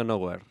y Radio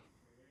Nowhere.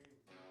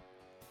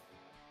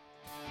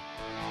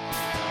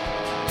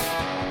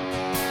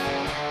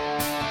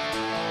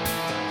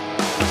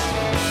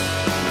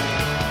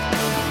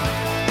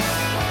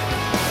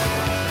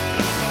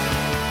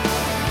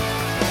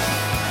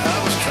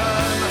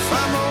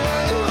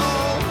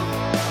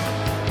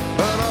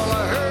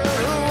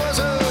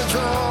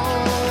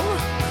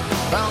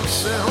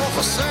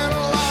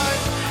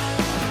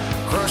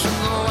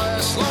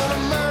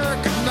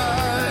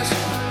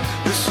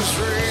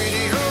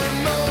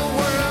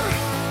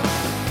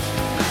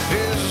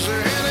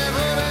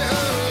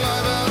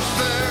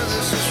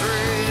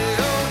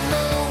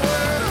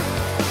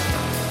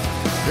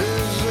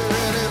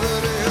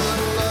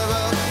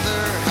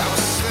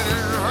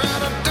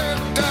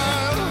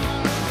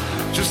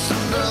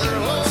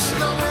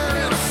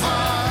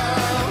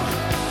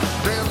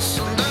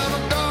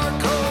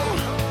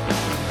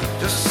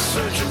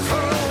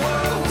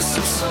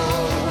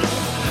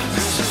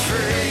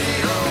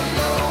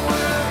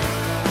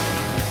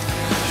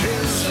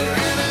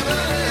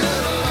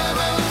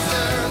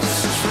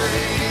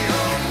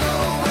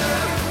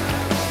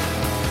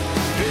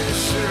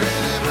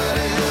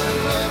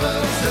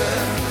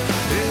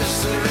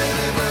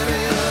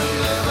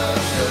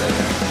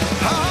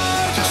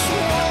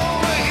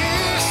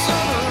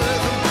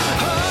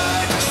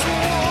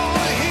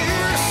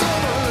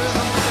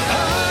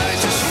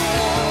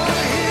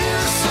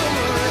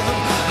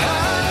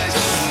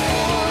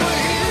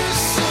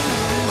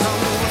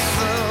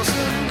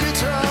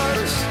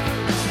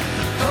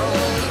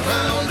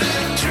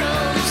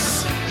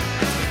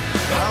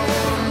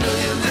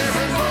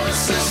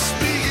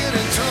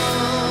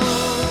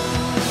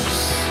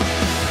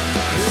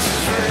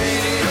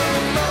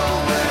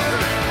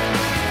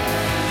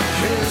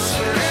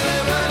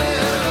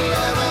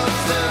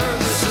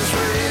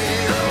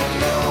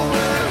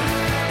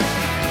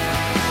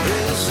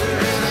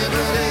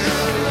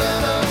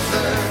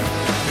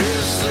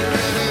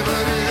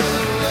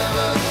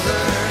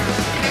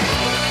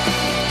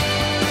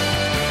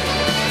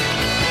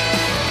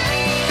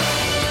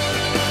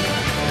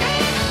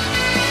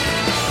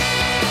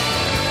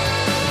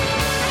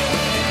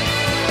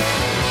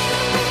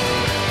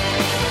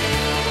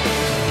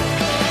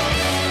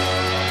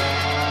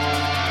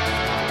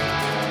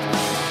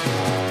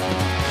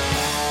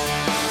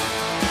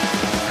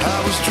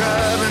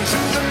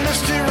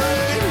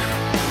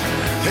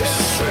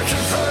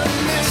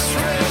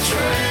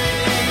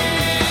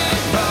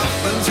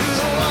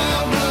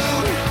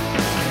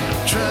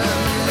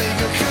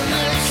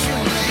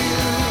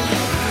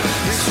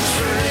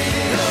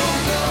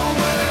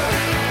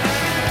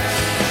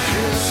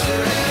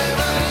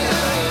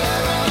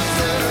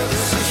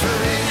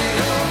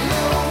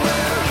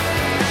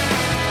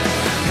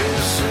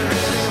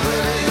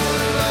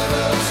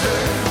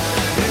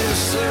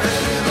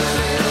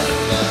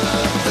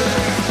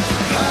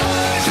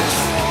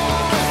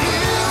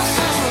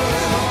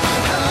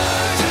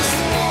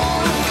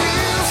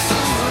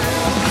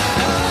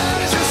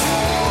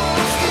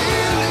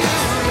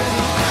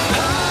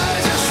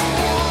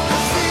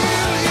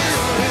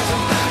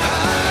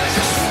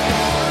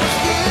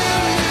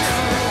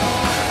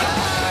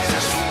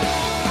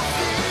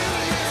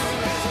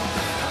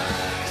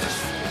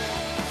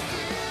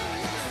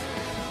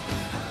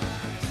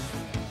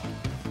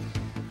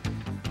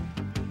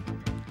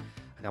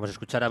 Acabamos de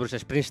escuchar a Bruce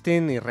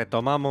Springsteen y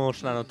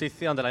retomamos la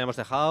noticia donde la habíamos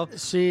dejado.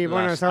 Sí,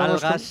 bueno, las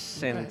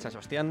algas en San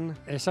Sebastián.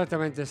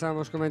 Exactamente,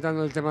 estábamos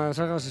comentando el tema de las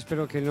algas.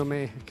 Espero que no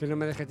me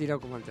deje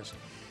tirado como antes.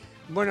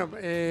 Bueno,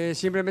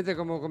 simplemente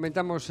como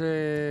comentamos,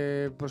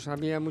 pues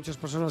había muchas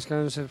personas que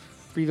han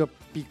sufrido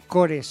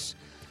picores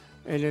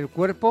en el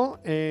cuerpo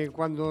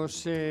cuando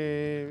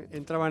se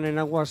entraban en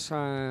aguas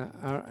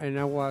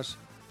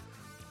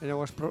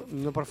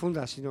no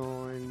profundas,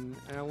 sino en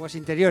aguas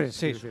interiores,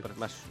 sí, decir,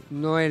 más.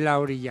 no en la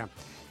orilla.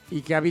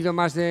 Y que ha habido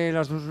más de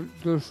las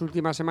dos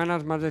últimas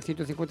semanas, más de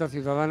 150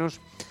 ciudadanos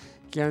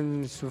que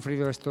han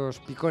sufrido estos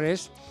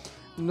picores.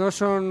 No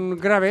son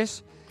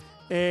graves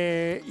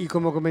y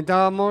como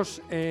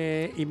comentábamos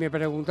y me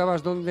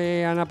preguntabas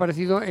dónde han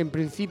aparecido, en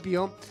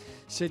principio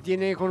se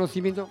tiene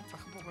conocimiento...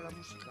 Baja un poco la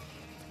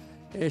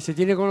música. Se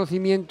tiene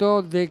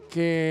conocimiento de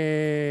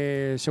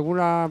que, según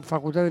la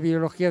Facultad de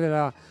Biología de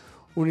la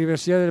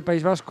Universidad del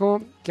País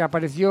Vasco, que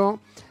apareció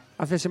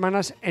hace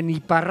semanas en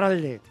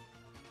Iparralde.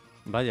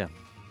 Vaya.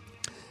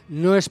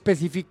 No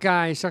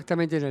especifica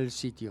exactamente en el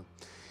sitio.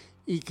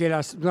 Y que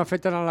no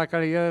afectan a la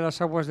calidad de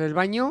las aguas del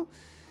baño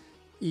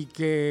y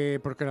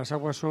que porque las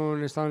aguas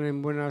estaban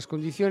en buenas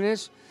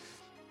condiciones,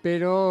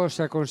 pero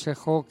se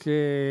aconsejó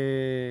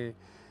que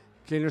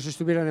no se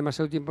estuviera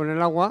demasiado tiempo en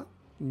el agua.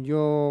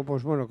 Yo,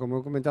 pues bueno, como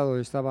he comentado,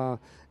 he estado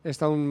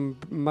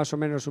más o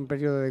menos un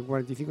periodo de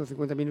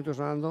 45-50 minutos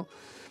nadando,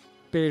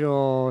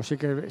 pero sí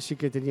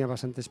que tenía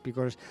bastantes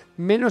picores.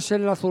 Menos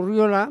en la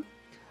Zurriola,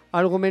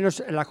 algo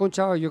menos en la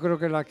Concha, yo creo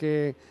que la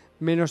que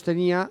menos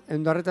tenía. En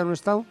Ondarreta no he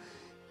estado,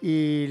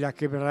 y la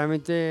que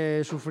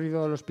verdaderamente he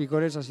sufrido los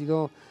picores ha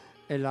sido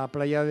en la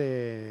playa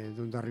de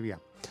Hondarribia.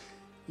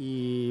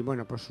 Y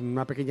bueno, pues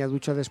una pequeña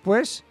ducha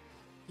después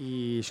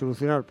y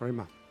solucionar el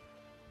problema.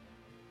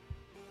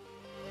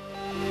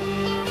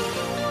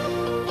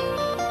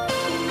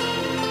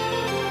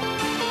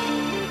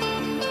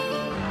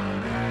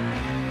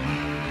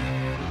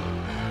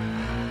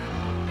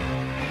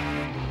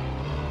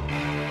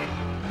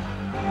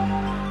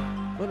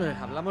 Bueno,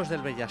 hablamos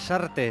del Bellas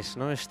Artes,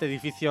 ¿no? Este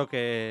edificio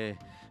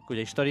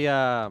cuya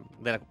historia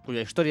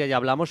ya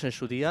hablamos en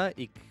su día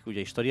y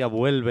cuya historia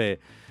vuelve.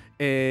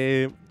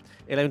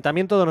 El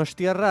Ayuntamiento de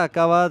Donostiarra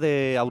acaba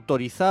de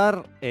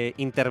autorizar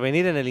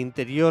intervenir en el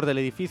interior del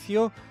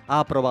edificio, ha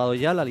aprobado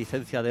ya la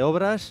licencia de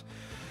obras.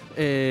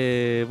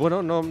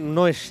 Bueno,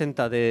 no es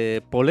exenta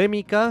de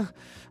polémica.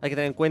 Hay que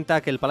tener en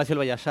cuenta que el Palacio de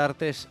Bellas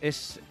Artes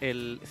es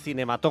el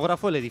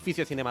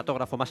edificio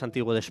cinematógrafo más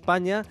antiguo de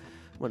España.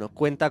 Bueno,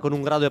 cuenta con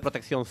un grado de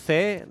protección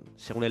C,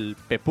 según el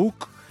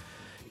PEPUC.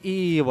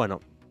 Y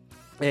bueno,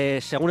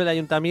 según el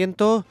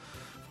ayuntamiento,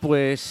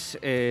 pues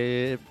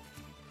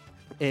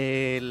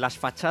las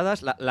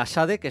fachadas, la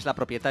SADE, que es la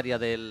propietaria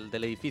del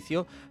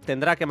edificio,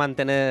 tendrá que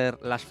mantener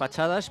las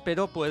fachadas,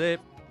 pero puede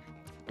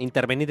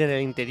intervenir en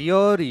el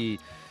interior y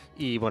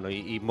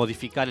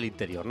modificar el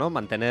interior, ¿no?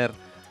 Mantener,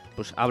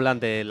 pues hablan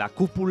de la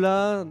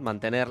cúpula,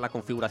 mantener la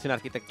configuración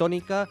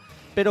arquitectónica,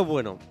 pero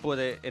bueno,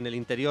 en el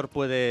interior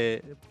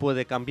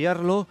puede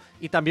cambiarlo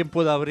y también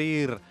puede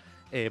abrir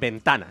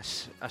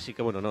ventanas. Así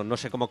que bueno, no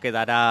sé cómo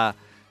quedará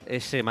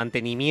ese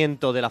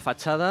mantenimiento de la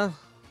fachada,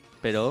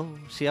 pero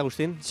sí,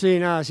 Agustín. Sí,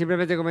 nada,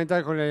 simplemente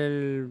comentar con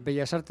el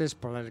Bellas Artes,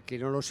 para el que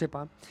no lo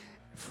sepa,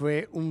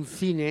 fue un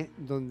cine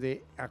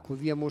donde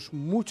acudíamos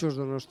muchos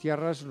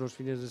donostiarras los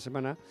fines de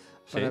semana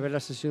para ver la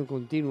sesión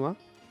continua,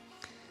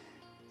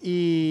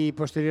 y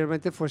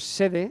posteriormente fue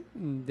sede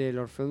del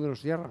Orfeón de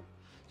Donostiarra.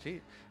 Sí.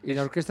 Y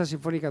la Orquesta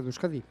Sinfónica de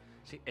Euskadi.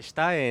 Sí,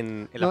 está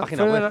en la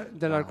página web.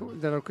 De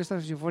la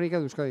Orquesta Sinfónica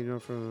de Euskadi, no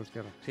Orfeón de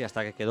Donostiarra. Sí,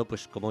 hasta que quedó,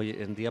 pues como hoy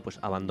en día, pues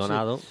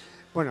abandonado. Sí.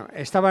 Bueno,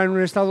 estaba en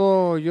un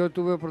estado, yo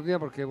tuve oportunidad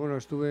porque, bueno,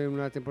 estuve en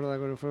una temporada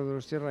con el Orfeón de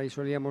Donostiarra y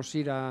solíamos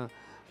ir a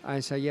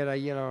ensayar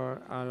ahí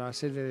a la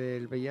sede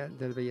del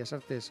Bellas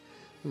Artes,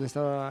 donde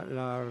estaba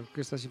la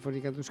Orquesta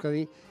Sinfónica de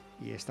Euskadi,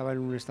 y estaba en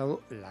un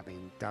estado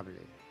lamentable.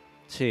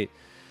 Sí.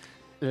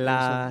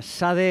 La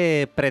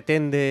SADE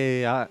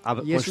pretende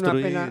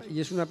construir... Y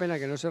es una pena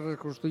que no se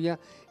reconstruya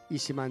y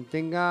se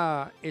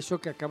mantenga eso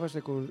que acabas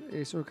de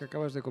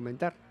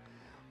comentar.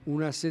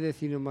 Una sede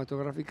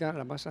cinematográfica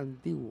la más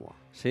antigua.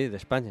 Sí, de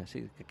España,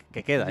 sí,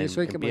 que queda. Y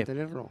eso hay que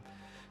mantenerlo.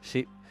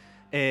 Sí.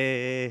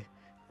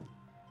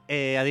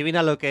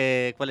 Adivina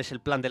cuál es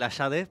el plan de la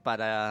SADE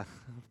para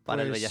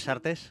el Bellas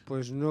Artes.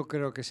 Pues no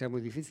creo que sea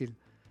muy difícil.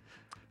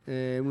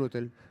 Un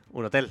hotel.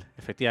 Un hotel,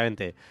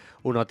 efectivamente.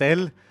 Un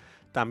hotel.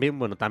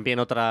 También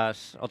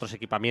otros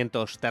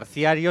equipamientos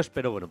terciarios,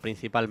 pero bueno,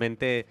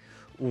 principalmente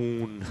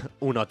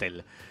un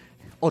hotel.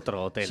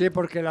 Otro hotel. Sí,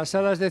 porque las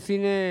salas de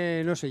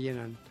cine no se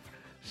llenan.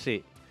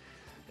 Sí.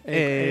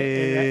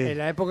 En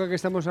la época que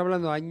estamos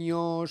hablando,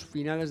 años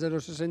finales de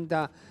los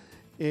 60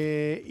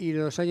 y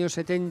los años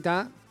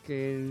 70,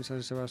 que en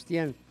San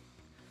Sebastián,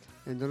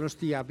 en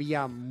Donosti,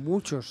 había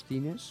muchos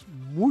cines.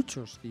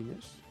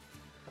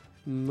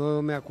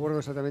 No me acuerdo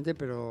exactamente,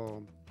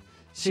 pero...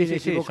 Sí,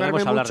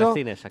 solemos hablar de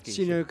cines aquí.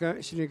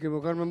 Sin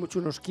equivocarme mucho,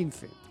 unos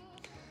 15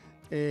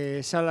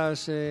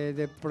 salas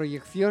de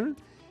proyección,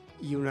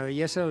 y una de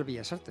ellas era el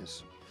Bellas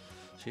Artes.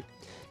 Sí.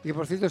 Y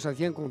por cierto, se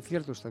hacían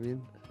conciertos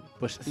también.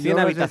 Pues 100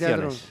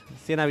 habitaciones.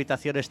 100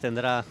 habitaciones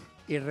tendrá.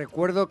 Y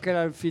recuerdo que el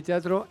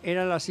anfiteatro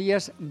eran las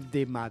sillas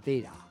de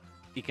madera.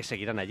 Y que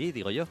seguirán allí,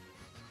 digo yo.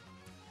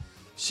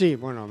 Sí,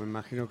 bueno, me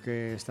imagino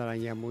que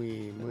estarán ya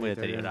muy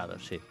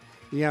deteriorados, sí.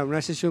 Y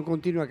una sesión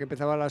continua que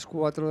empezaba a las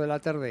 4 de la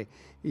tarde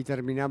y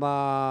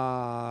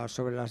terminaba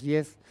sobre las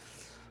 10,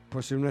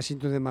 pues en un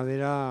asiento de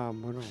madera,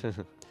 bueno,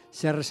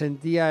 se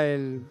resentía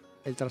el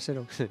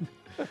trasero.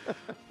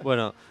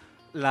 Bueno,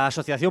 la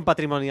Asociación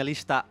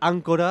Patrimonialista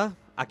Áncora,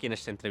 a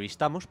quienes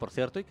entrevistamos, por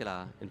cierto, y que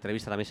la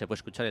entrevista también se puede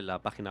escuchar en la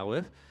página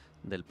web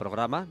del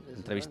programa,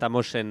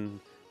 entrevistamos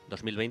en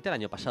 2020, el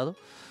año pasado,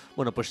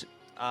 bueno, pues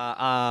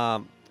ha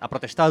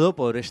protestado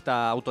por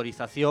esta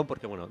autorización,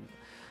 porque, bueno,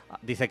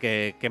 dice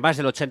que más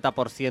del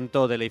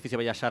 80% del edificio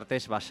Bellas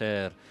Artes va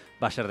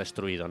a ser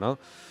destruido, ¿no?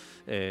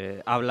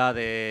 Habla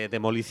de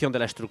demolición de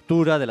la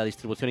estructura, de la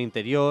distribución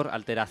interior,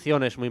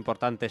 alteraciones muy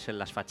importantes en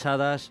las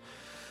fachadas.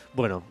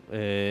 Bueno,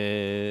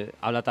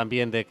 habla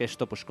también de que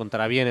esto pues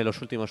contraviene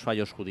los últimos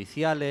fallos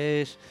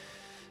judiciales,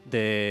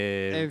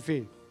 En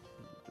fin,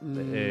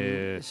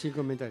 sin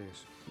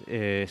comentarios.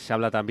 Se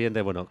habla también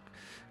de, bueno,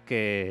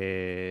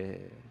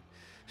 que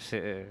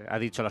ha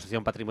dicho la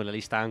Asociación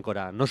Patrimonialista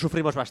Áncora: no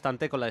sufrimos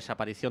bastante con la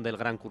desaparición del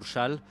Gran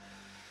Cursal.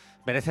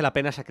 Merece la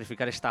pena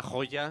sacrificar esta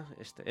joya,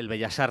 el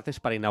Bellas Artes,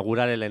 para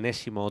inaugurar el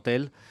enésimo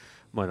hotel.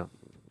 Bueno,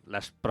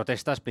 las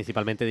protestas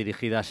principalmente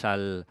dirigidas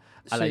al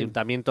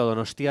Ayuntamiento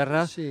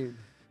donostiarra. Sí.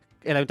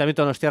 El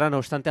Ayuntamiento donostiarra, no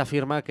obstante,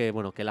 afirma que,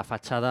 bueno, que la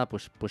fachada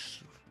pues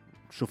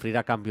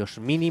sufrirá cambios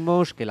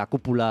mínimos, que la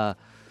cúpula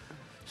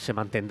se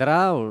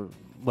mantendrá.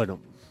 Bueno,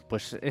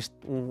 pues es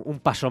un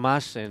paso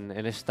más en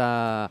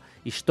esta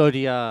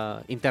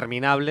historia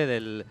interminable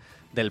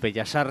del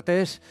Bellas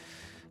Artes,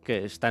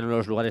 que está en uno de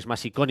los lugares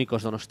más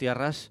icónicos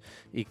donostiarras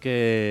y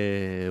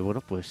que, bueno,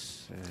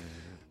 pues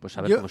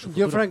a ver cómo es su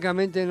futuro. Yo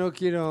francamente no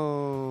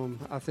quiero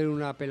hacer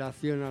una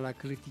apelación a la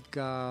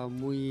crítica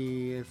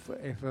muy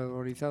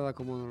favorizada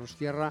como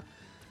donostiarra,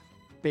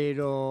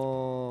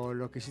 pero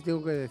lo que sí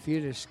tengo que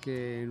decir es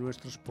que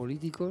nuestros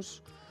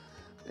políticos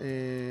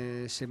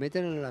se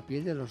meten en la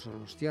piel de los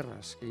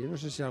donostiarras, que yo no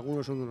sé si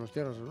algunos son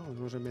donostiarras o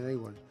no se me da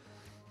igual,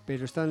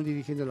 pero están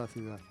dirigiendo la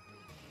ciudad.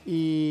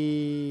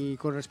 Y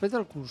con respecto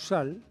al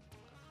Cursal,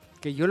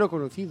 que yo lo he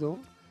conocido,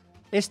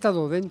 he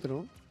estado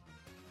dentro,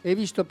 he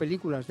visto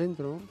películas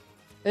dentro,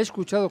 he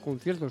escuchado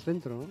conciertos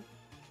dentro,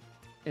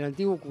 el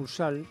antiguo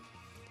Cursal,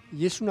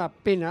 y es una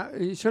pena.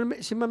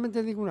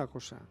 Simplemente digo una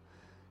cosa,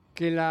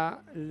 que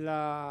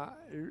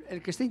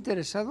el que esté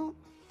interesado,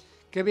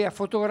 que vea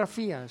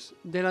fotografías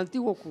del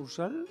antiguo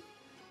Cursal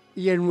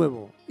y el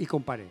nuevo, y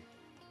compare.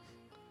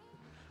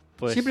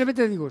 Pues,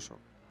 simplemente digo eso.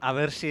 A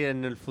ver si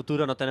en el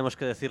futuro no tenemos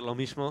que decir lo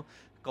mismo,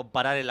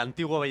 comparar el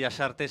antiguo Bellas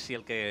Artes y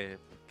el que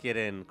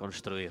quieren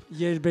construir.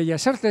 Y el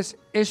Bellas Artes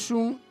es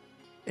un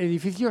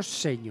edificio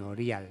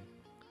señorial,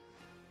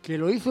 que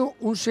lo hizo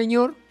un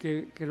señor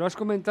que lo has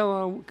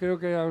comentado, creo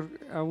que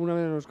alguna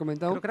vez lo has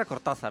comentado. Creo que era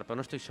Cortázar, pero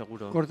no estoy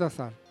seguro.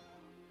 Cortázar.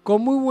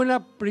 Con muy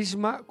buena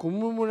prisma, con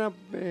muy buena,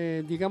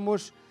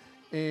 digamos,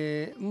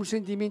 un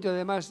sentimiento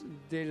además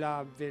de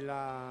la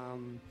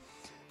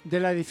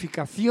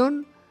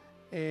edificación,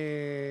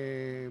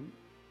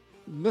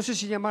 no sé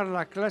si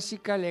llamarla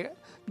clásica,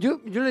 yo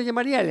le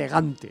llamaría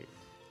elegante.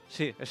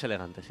 Sí, es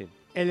elegante, sí.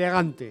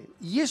 Elegante.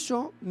 Y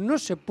eso no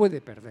se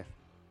puede perder.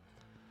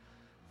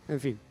 En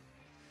fin,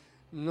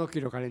 no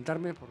quiero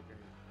calentarme porque...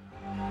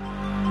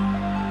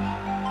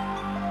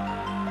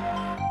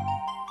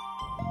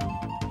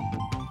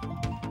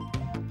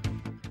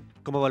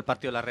 ¿Cómo va el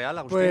partido de la Real,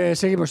 Agustín? Pues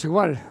seguimos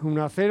igual,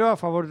 1-0 a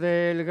favor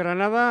del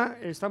Granada.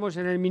 Estamos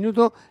en el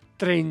minuto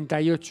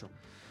 38.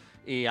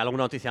 ¿Y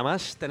alguna noticia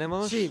más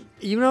tenemos? Sí,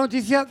 y una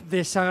noticia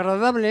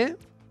desagradable,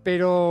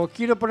 pero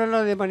quiero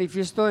ponerla de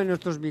manifiesto en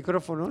nuestros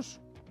micrófonos,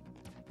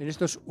 en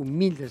estos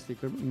humildes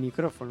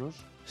micrófonos.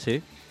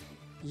 Sí.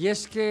 Y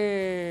es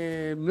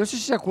que, no sé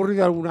si ha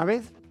ocurrido alguna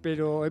vez,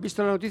 pero he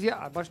visto la noticia,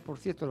 además, por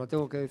cierto, la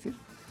tengo que decir,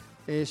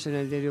 es en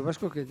el Diario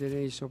Vasco, que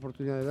tenéis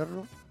oportunidad de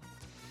verlo,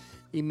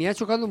 y me ha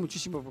chocado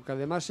muchísimo, porque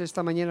además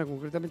esta mañana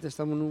concretamente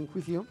estamos en un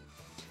juicio,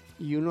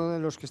 y uno de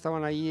los que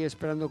estaban ahí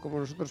esperando como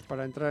nosotros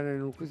para entrar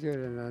en un juicio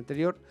en el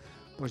anterior,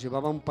 pues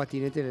llevaba un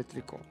patinete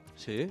eléctrico.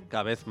 Sí,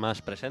 cada vez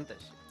más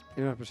presentes.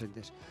 Más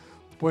presentes.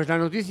 Pues la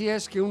noticia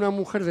es que una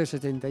mujer de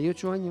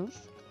 78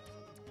 años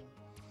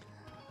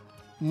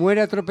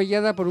muere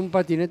atropellada por un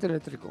patinete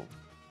eléctrico.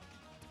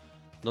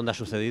 ¿Dónde ha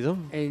sucedido?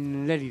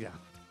 En Lérida,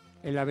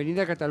 en la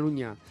avenida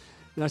Cataluña.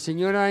 La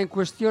señora en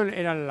cuestión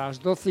eran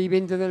las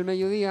 12:20 del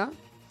mediodía,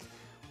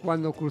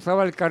 cuando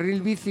cruzaba el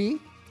carril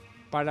bici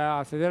para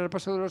acceder al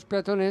paso de los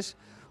peatones,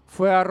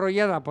 fue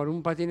arrollada por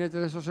un patinete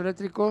de esos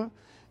eléctricos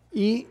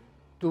y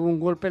tuvo un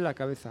golpe en la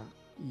cabeza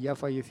y ha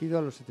fallecido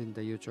a los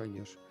 78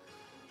 años.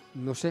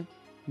 No sé,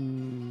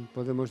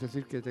 podemos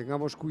decir que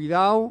tengamos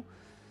cuidado.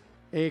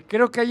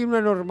 Creo que hay una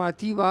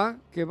normativa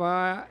que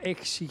va a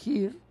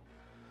exigir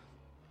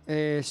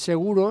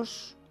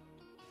seguros,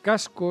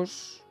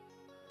 cascos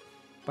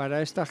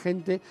para esta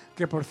gente,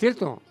 que por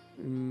cierto,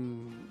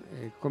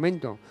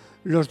 comento,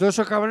 los dos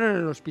acabaron en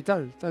el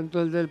hospital,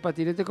 tanto el del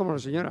patinete como la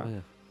señora.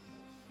 Vaya.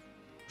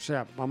 O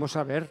sea, vamos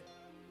a ver.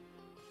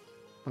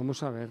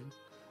 El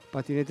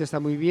patinete está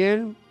muy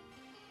bien,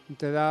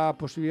 te da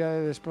posibilidad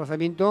de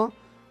desplazamiento,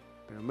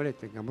 pero hombre,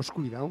 tengamos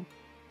cuidado.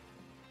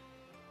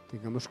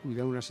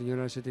 Una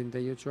señora de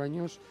 78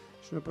 años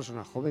es una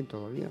persona joven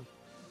todavía,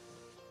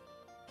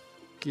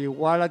 que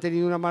igual ha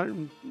tenido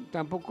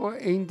tampoco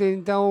he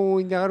intentado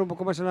indagar un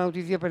poco más en la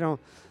noticia, pero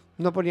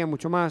no ponía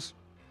mucho más.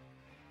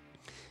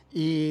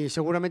 Y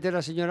seguramente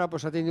la señora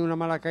pues ha tenido una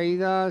mala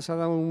caída, se ha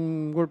dado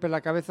un golpe en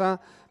la cabeza,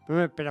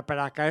 pero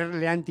para caer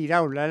le han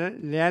tirado,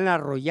 le han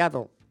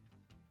arrollado.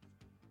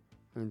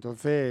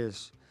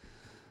 Entonces,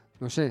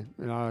 no sé,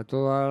 a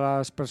todas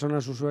las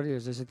personas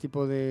usuarias de ese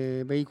tipo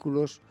de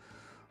vehículos,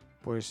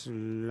 pues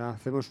le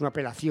hacemos una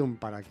apelación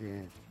para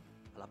que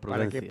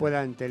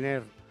puedan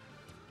tener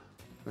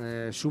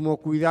sumo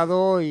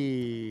cuidado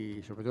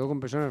y sobre todo con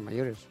personas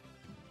mayores.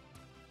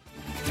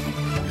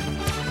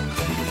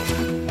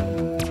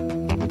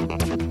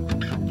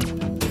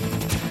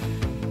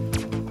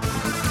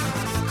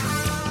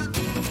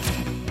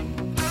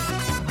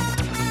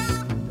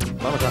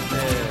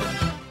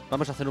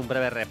 vamos a hacer un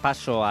breve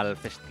repaso al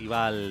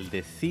Festival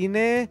de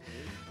Cine,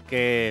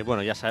 que,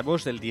 bueno, ya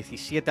sabemos, del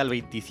 17 al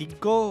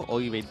 25,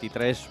 hoy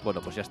 23, bueno,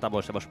 pues ya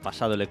hemos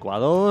pasado el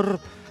Ecuador,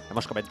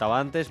 hemos comentado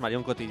antes,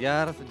 Marion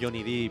Cotillard,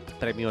 Johnny Depp,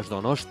 premios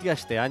Donostia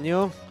este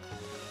año,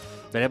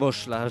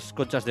 veremos las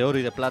conchas de oro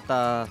y de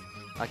plata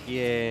aquí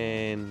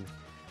en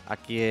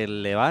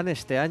Leván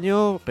este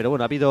año, pero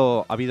bueno, ha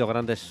habido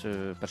grandes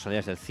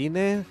personalidades del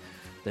cine,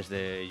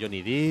 desde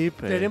Johnny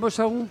Depp. ¿Tenemos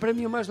algún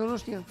premio más,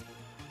 Donostia?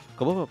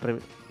 ¿Cómo?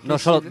 No,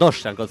 solo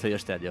 2 se han concedido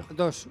este año.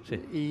 2, sí.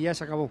 Y ya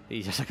se acabó.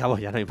 Y ya se acabó,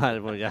 ya no hay más,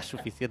 bueno, ya es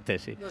suficiente,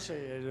 sí. No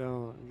sé,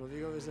 lo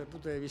digo desde el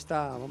punto de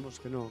vista, vamos,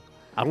 que no.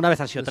 ¿Alguna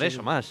vez han sido no 3 sé,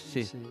 o más?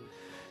 Sí. Sí.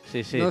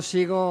 No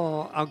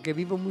sigo, aunque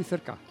vivo muy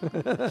cerca.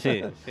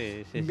 Sí.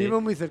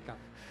 Vivo muy cerca.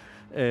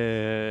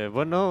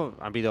 Bueno,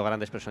 han habido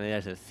grandes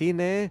personalidades del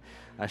cine,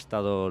 ha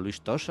estado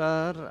Luis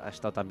Tosar, ha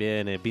estado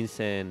también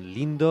Vincent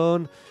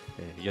Lindon,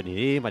 Johnny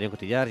Depp, Marion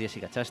Cotillard,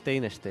 Jessica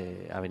Chastain,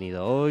 ha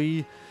venido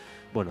hoy.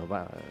 Bueno,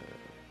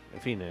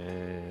 en fin,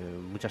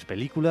 muchas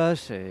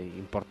películas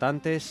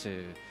importantes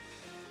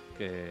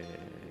que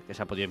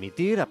se han podido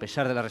emitir, a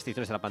pesar de las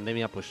restricciones de la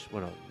pandemia, pues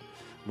bueno,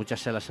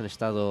 muchas salas han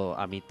estado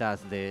a mitad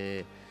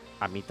de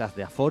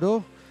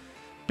aforo,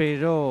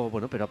 pero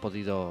bueno,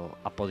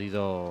 ha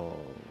podido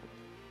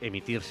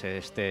emitirse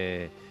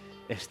este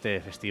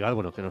festival,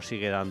 bueno, que nos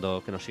sigue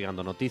dando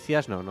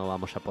noticias. No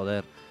vamos a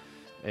poder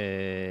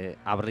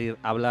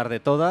hablar de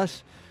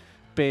todas,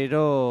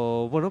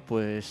 pero bueno,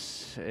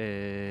 pues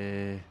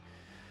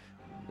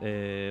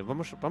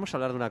vamos a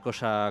hablar de una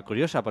cosa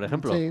curiosa, por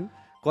ejemplo. Sí.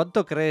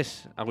 ¿Cuánto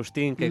crees,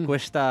 Agustín, que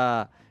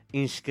cuesta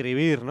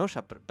inscribir, ¿no? O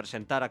sea,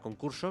 presentar a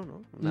concurso,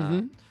 ¿no?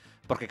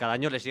 Porque cada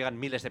año les llegan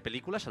miles de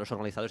películas a los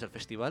organizadores del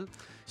festival.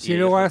 Sí,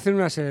 luego hacen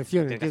una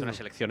selección. Tienen que hacer una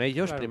selección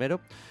ellos, claro,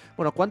 primero.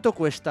 Bueno, ¿cuánto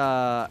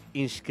cuesta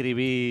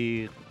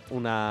inscribir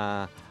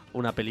una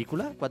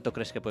película? ¿Cuánto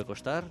crees que puede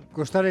costar?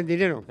 ¿Costar en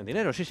dinero? En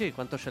dinero, sí.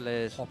 ¿Cuánto se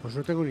les...? Pues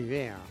no tengo ni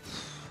idea.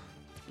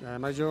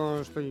 Además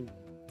yo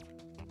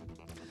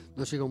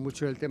no sigo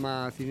mucho el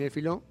tema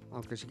cinéfilo,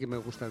 aunque sí que me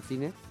gusta el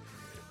cine,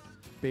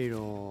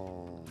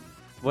 pero...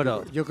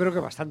 Bueno, yo creo que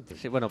bastante.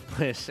 Sí, bueno,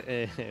 pues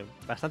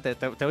bastante.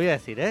 Te voy a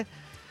decir,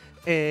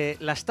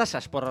 las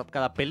tasas por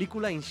cada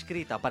película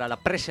inscrita para la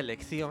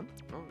preselección,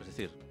 ¿no? Es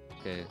decir,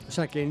 que... O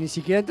sea, que ni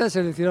siquiera te han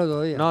seleccionado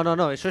todavía.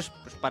 No, eso es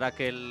pues, para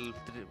que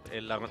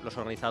los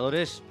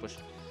organizadores pues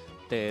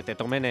te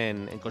tomen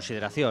en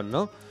consideración,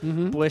 ¿no?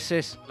 Pues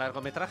es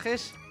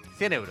largometrajes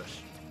 100 euros.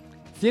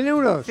 ¿100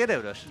 euros? 100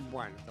 euros.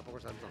 Bueno, tampoco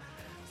es tanto.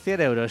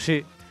 100 euros,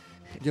 sí.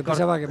 Yo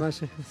pensaba que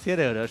más. 100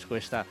 euros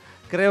cuesta.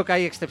 Creo que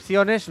hay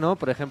excepciones, ¿no?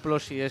 Por ejemplo,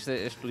 si es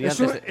de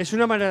estudiantes... Es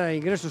una manera de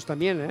ingresos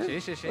también, ¿eh?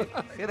 Sí.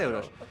 100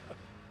 euros.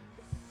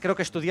 Creo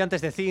que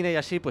estudiantes de cine y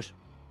así, pues...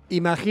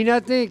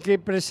 Imagínate que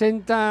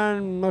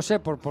presentan, no sé,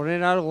 por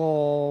poner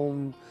algo,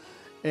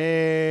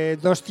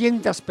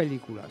 200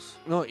 películas.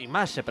 No, y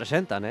más se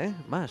presentan, ¿eh?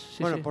 Más,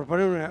 sí, bueno, sí. por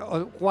poner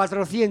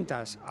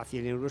 400 a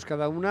 100 euros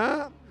cada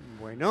una,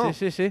 bueno...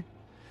 Sí.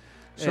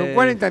 Son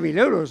 40.000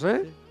 euros,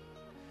 ¿eh?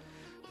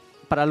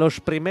 Para los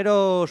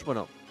primeros,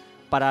 bueno,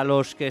 para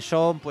los que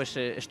son pues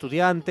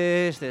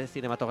estudiantes de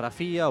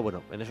cinematografía, o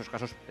bueno, en esos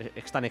casos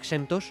están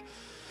exentos,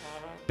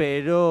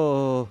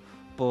 pero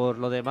por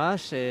lo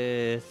demás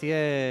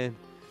 100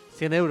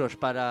 euros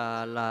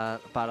para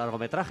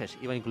largometrajes,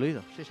 iba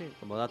incluido, sí,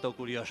 como dato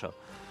curioso.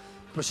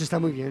 Pues está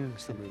muy bien.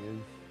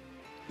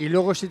 Y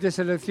luego si te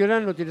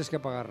seleccionan no tienes que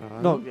pagar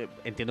nada, ¿no? No,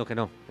 entiendo que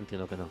no.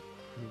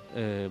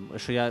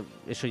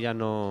 Eso ya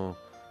no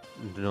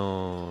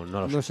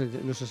lo sé.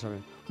 No se sabe.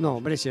 No,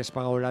 hombre, si has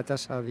pagado la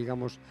tasa,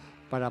 digamos,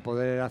 para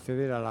poder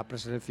acceder a la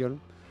preselección,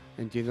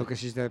 entiendo que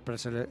si te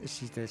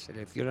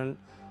seleccionan,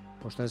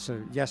 pues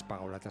ya has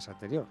pagado la tasa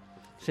anterior.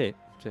 Sí.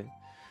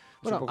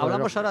 Bueno,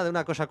 hablamos ahora de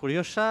una cosa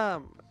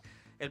curiosa.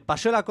 El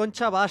Paseo de la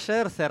Concha va a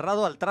ser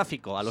cerrado al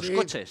tráfico, a los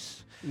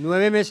coches.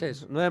 9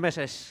 meses. 9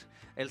 meses.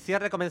 El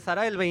cierre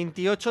comenzará el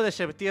 28 de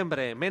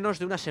septiembre, menos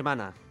de una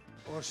semana.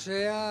 O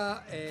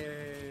sea...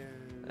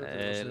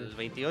 el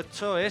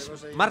 28 es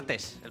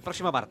martes, el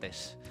próximo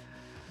martes.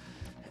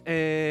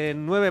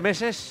 9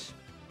 meses,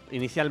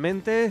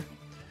 inicialmente,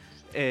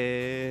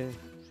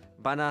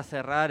 van a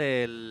cerrar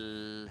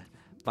al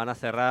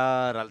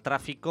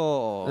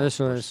tráfico.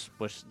 Eso es.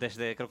 Pues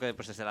creo que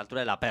desde la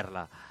altura de la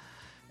Perla.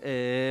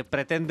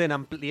 Pretenden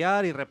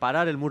ampliar y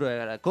reparar el muro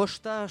de la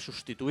costa,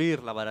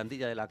 sustituir la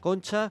barandilla de la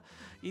Concha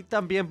y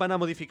también van a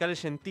modificar el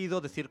sentido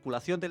de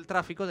circulación del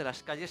tráfico de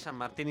las calles San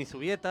Martín y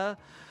Zubieta.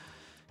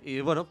 Y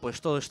bueno,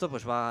 pues todo esto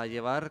pues va a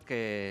llevar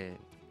que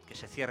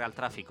se cierre al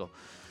tráfico.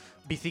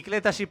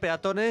 Bicicletas y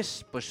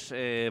peatones pues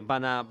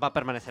va a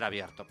permanecer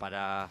abierto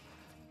para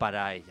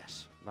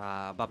ellas.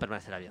 Va a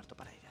permanecer abierto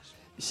para ellas.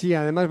 Sí,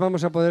 además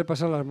vamos a poder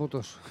pasar las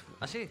motos.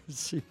 ¿Ah, sí?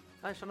 Sí.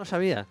 Ah, eso no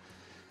sabía.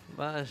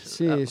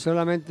 Sí,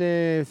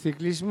 solamente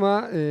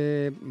ciclismo,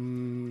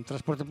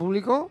 transporte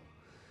público,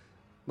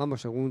 vamos,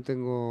 según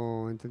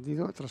tengo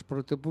entendido,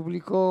 transporte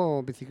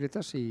público,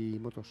 bicicletas y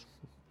motos.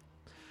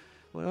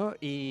 Bueno,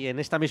 y en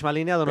esta misma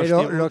línea...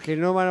 Pero lo que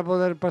no van a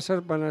poder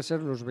pasar van a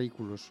ser los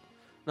vehículos.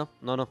 No.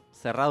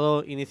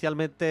 Cerrado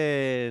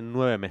inicialmente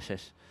 9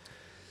 meses.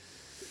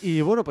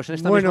 Y bueno, pues en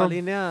esta Bueno, misma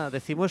línea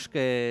decimos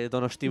que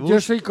Donostibus...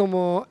 Yo soy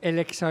como el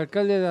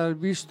exalcalde de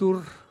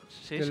Albistur,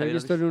 Sí, que lo he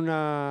visto en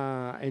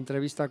una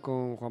entrevista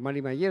con Juan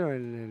Mari Mayero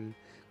en el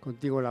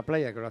Contigo en la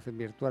Playa, que lo hacen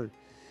virtual,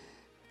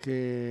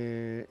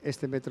 que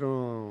este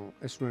metro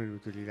es una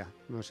inutilidad.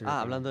 No sé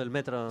hablando del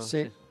metro...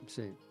 Sí.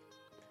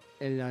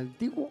 El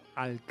antiguo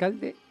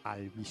alcalde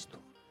Albistur,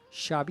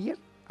 Xavier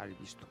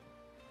Albistur,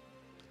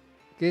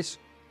 que es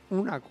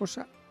una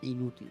cosa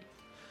inútil.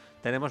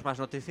 ¿Tenemos más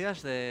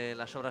noticias de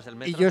las obras del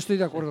metro? Y yo estoy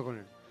de acuerdo con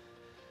él.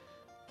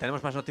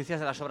 ¿Tenemos más noticias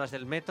de las obras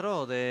del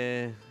metro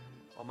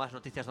o más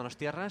noticias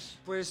donostiarras?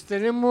 Pues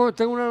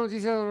tengo una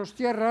noticia de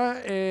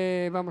donostiarra,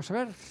 vamos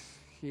a ver,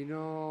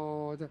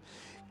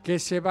 que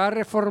se va a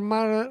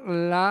reformar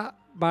la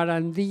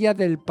barandilla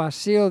del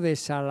Paseo de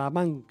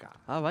Salamanca.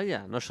 Ah,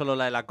 vaya, no solo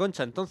la de la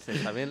Concha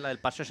entonces, también la del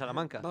Paseo de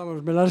Salamanca.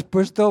 Vamos, me la has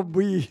puesto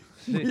muy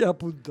a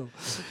punto.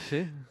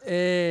 Sí.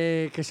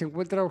 Que se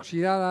encuentra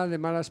oxidada, de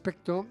mal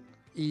aspecto,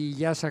 y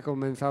ya se ha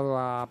comenzado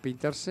a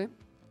pintarse.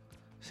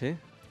 Sí.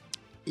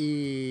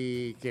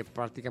 Y que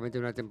prácticamente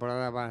una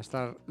temporada va a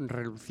estar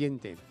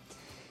reluciente.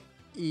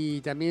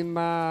 Y también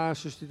va a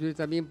sustituir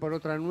también por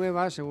otra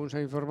nueva, según se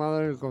ha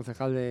informado el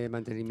concejal de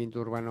mantenimiento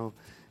urbano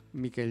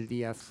Mikel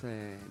Díaz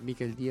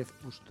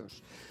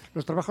Bustos.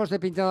 Los trabajos de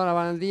pintado de la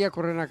barandilla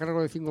corren a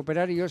cargo de 5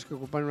 operarios que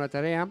ocupan una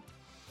tarea,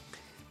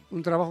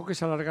 un trabajo que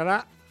se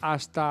alargará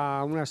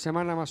hasta una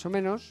semana más o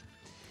menos,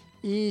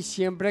 y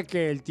siempre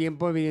que el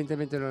tiempo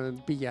evidentemente no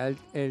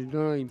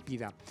lo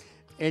impida.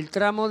 El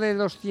tramo de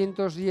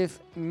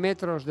 210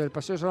 metros del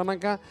Paseo de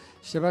Salamanca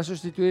se va a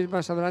sustituir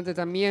más adelante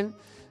también,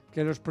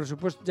 ya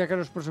que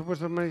los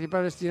presupuestos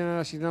municipales tienen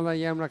asignada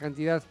ya una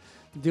cantidad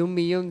de 1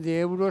 millón de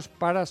euros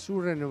para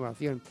su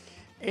renovación.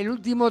 El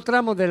último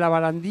tramo de la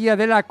barandilla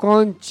de la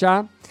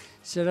Concha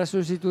será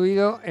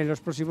sustituido en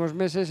los próximos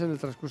meses en el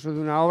transcurso de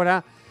una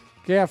obra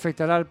que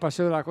afectará al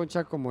Paseo de la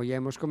Concha, como ya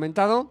hemos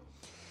comentado,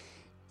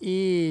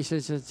 y se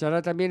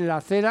echará también la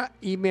acera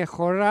y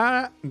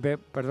mejorará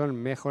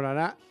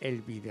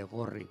el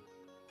bidegorri.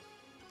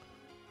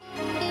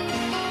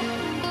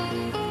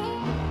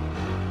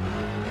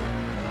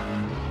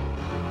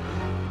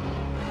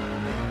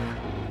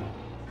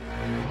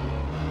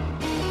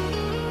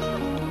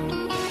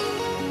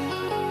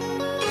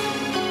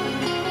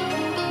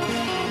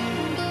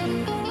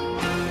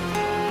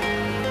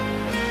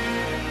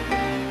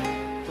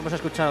 Vamos a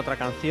escuchar otra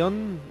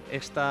canción.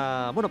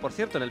 Bueno, por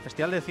cierto, en el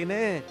Festival de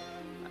Cine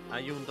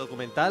hay un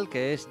documental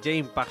que es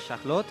Jane par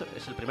Charlotte.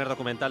 Es el primer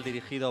documental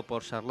dirigido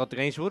por Charlotte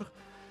Gainsbourg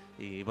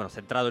y, bueno,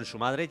 centrado en su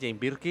madre, Jane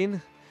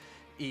Birkin.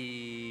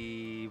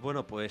 Y,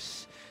 bueno,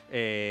 pues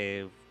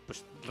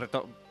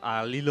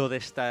al hilo de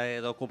este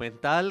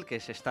documental que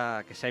se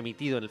ha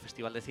emitido en el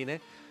Festival de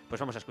Cine, pues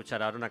vamos a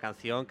escuchar ahora una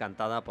canción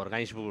cantada por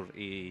Gainsbourg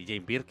y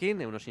Jane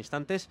Birkin en unos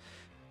instantes.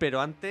 Pero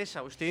antes,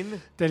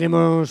 Agustín...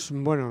 Vamos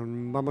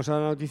a la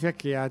noticia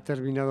que ha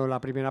terminado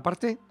la primera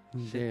parte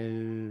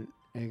del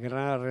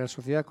Granada Real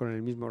Sociedad con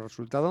el mismo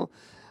resultado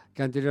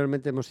que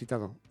anteriormente hemos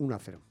citado,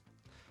 1-0.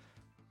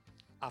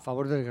 A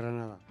favor del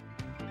Granada.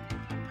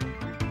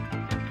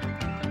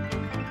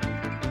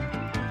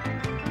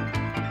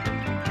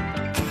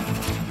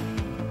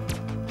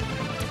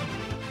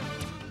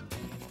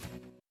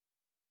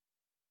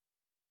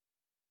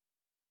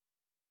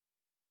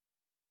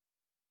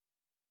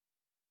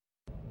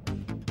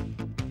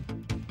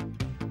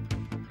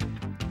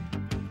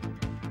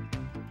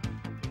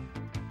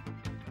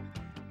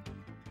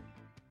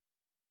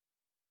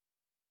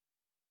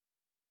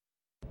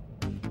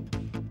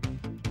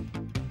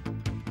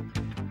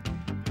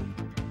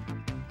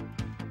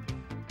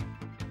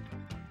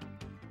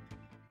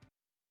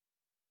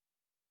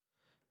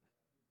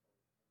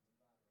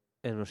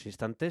 En unos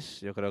instantes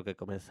yo creo que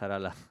comenzará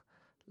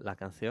la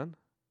canción.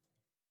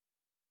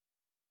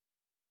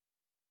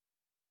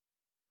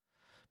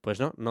 Pues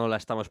no la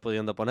estamos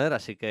pudiendo poner,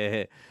 así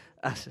que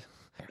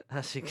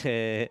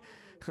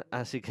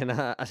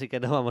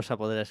no vamos a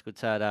poder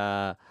escuchar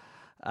a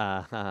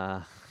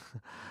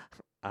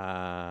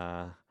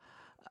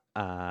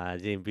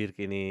Jane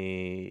Birkin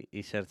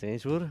y Serge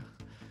Gainsbourg.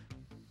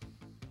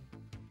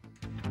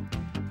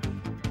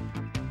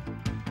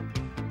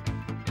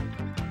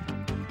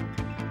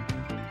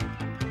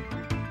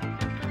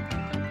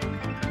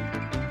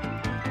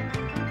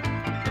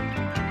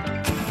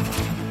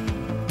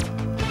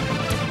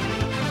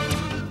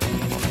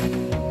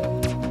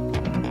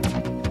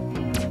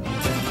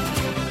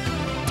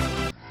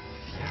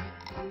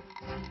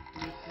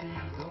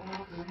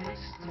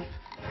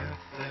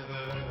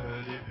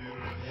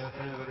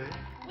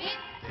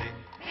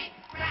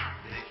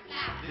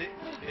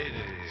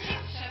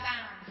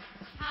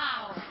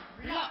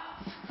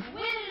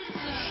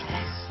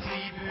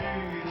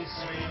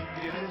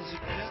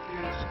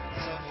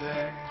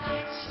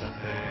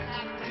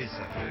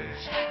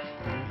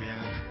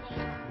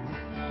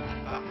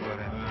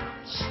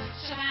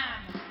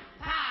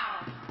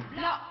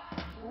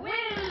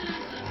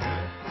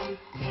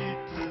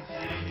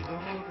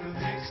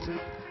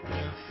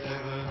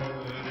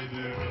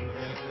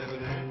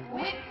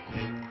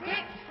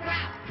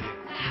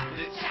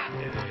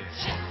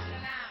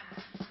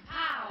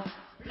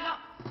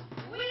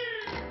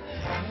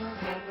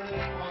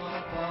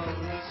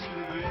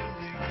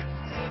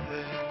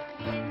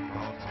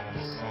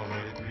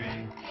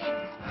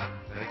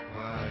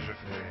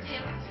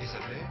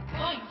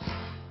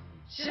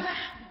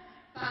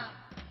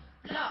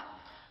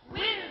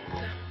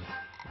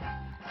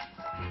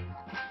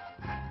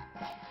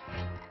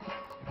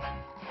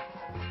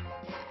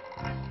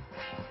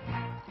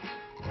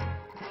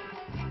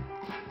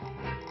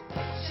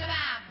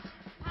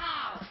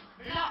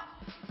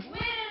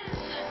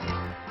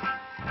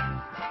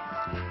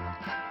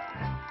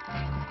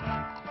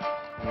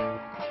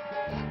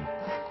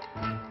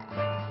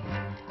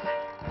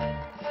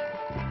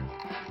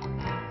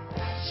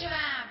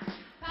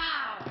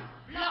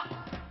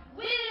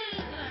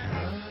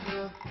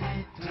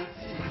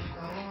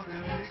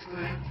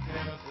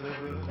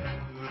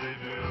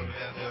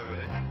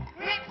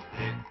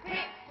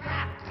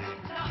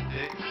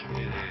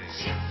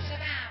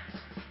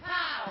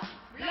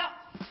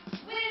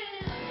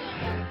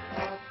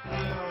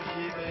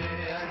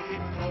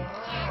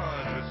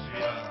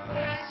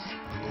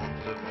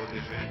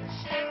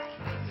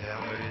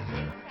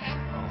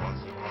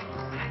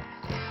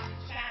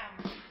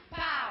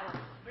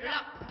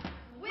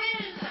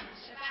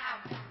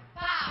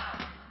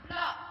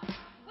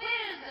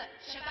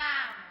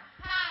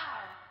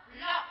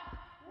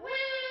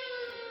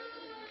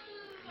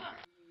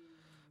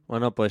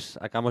 Bueno, pues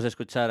acabamos de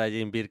escuchar a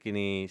Jane Birkin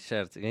y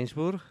Serge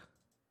Gainsbourg.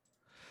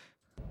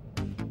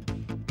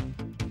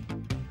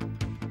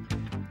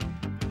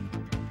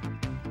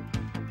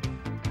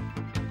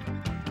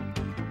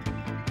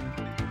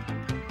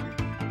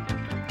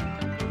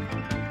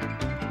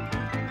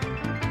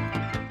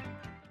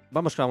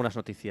 Vamos con algunas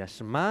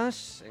noticias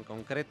más. En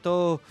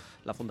concreto,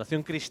 la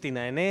Fundación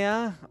Cristina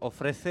Enea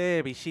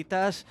ofrece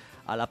visitas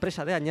a la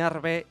presa de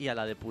Añarbe y a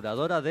la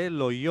depuradora de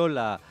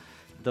Loyola.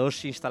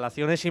 Dos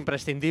instalaciones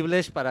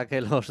imprescindibles para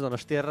que los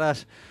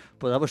donostiarras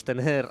podamos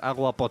tener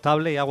agua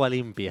potable y agua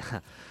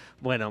limpia.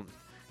 Bueno,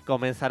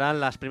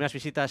 comenzarán las primeras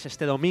visitas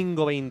este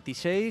domingo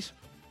 26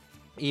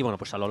 y bueno,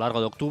 pues a lo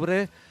largo de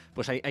octubre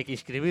pues hay que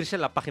inscribirse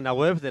en la página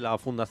web de la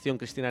Fundación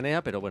Cristina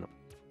Enea, pero bueno,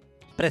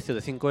 precio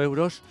de 5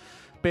 euros,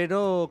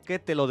 pero que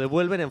te lo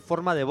devuelven en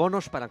forma de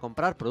bonos para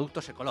comprar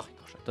productos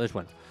ecológicos. Entonces,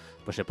 bueno,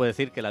 pues se puede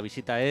decir que la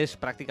visita es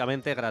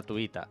prácticamente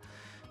gratuita.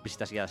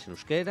 Visitas guiadas en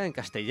euskera, en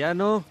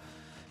castellano,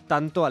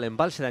 tanto al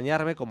embalse de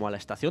Añarbe como a la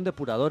estación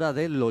depuradora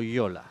de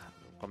Loyola.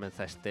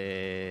 Comienza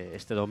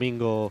este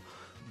domingo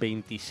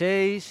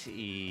 26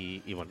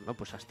 y bueno, ¿no?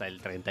 Pues hasta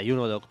el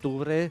 31 de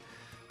octubre,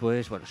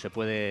 pues bueno,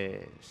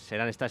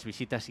 serán estas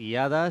visitas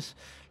guiadas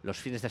los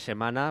fines de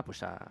semana,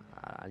 pues a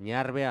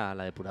Añarbe, a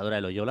la depuradora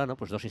de Loyola, ¿no?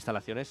 Pues dos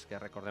instalaciones que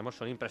recordemos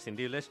son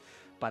imprescindibles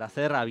para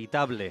hacer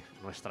habitable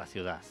nuestra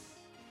ciudad.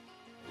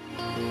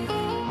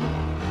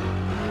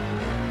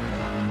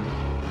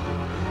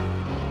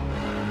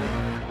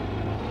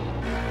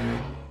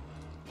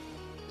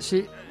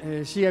 Sí,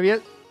 había...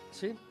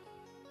 Sí,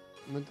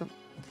 un momento.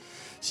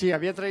 Sí,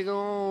 había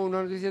traído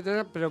una noticia,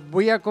 pero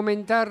voy a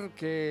comentar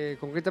que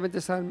concretamente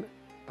está...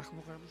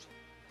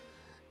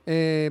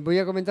 voy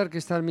a comentar que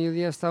al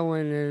mediodía he estado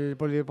en el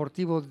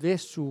polideportivo de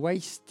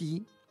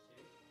Suaisti,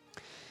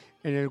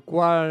 en el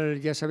cual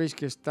ya sabéis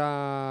que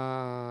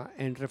está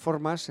en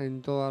reformas,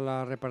 en toda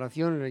la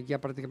reparación, ya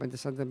prácticamente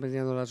están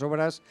terminando las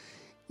obras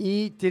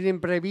y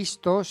tienen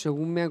previsto,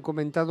 según me han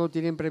comentado,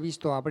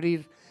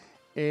 abrir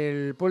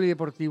el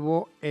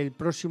polideportivo el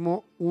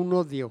próximo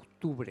 1 de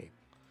octubre.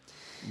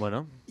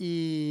 Bueno.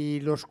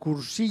 Y los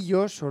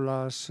cursillos o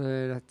las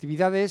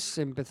actividades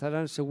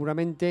empezarán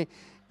seguramente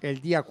el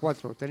día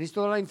 4. Tenéis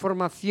toda la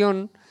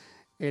información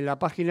en la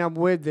página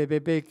web de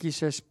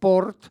BPX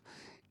Sport.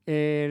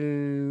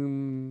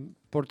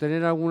 Por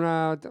tener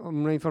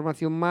una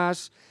información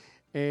más,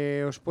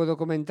 os puedo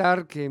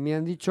comentar que me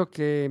han dicho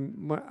que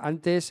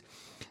antes,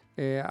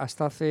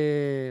 hasta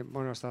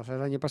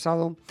el año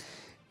pasado,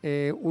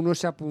 uno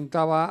se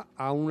apuntaba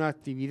a una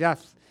actividad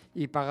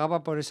y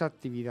pagaba por esa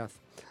actividad.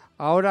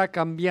 Ahora ha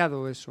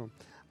cambiado eso.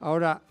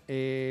 Ahora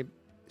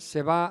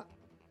se va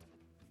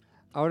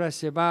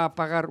a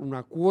pagar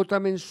una cuota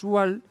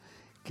mensual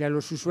que a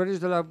los usuarios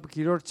de la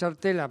Quirós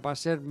Chartela va a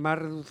ser más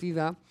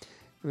reducida,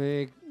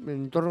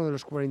 en torno de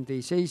los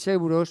 46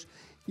 euros,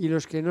 y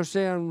los que no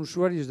sean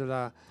usuarios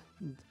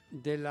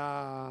de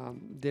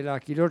la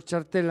Quirós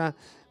Chartela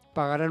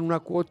pagarán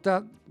una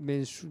cuota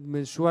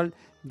mensual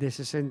de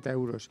 60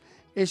 euros.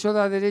 Eso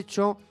da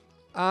derecho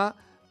a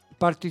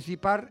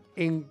participar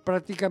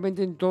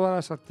prácticamente en todas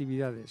las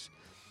actividades.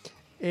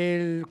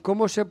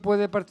 ¿Cómo se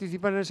puede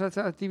participar en esas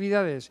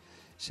actividades?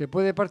 Se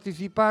puede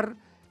participar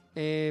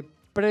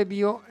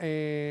previo,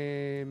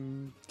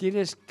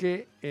 tienes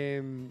que...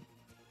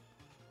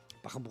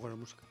 baja un poco la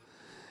música.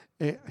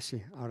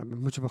 Sí, ahora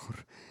mucho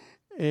mejor.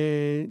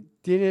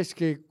 Tienes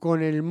que,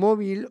 con el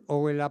móvil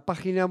o en la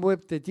página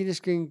web, te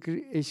tienes que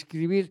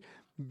inscribir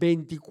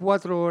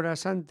 24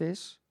 horas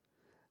antes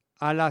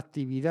a la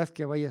actividad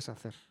que vayas a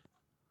hacer.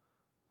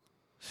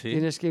 ¿Sí?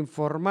 Tienes que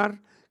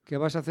informar que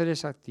vas a hacer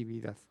esa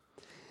actividad.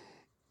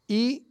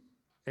 Y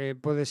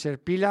puede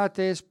ser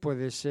pilates,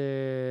 puede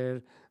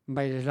ser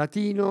bailes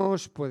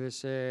latinos, puede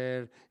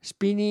ser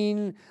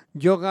spinning,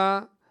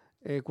 yoga,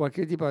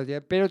 cualquier tipo de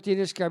actividad. Pero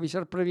tienes que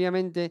avisar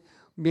previamente,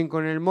 bien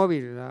con el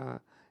móvil,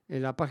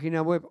 en la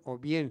página web, o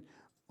bien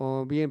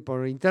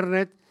por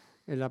internet,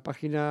 en la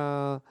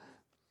página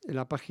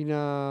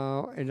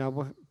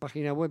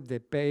web de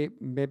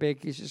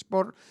BPX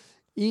Sport,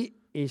 y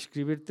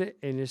inscribirte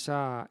en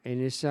esa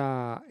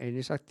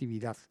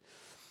actividad,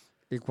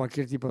 en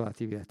cualquier tipo de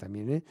actividad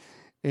también,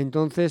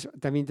 Entonces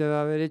también te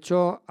da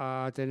derecho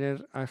a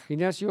tener al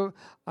gimnasio.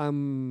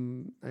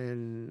 Han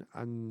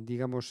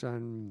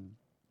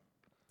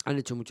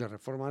hecho muchas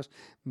reformas,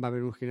 va a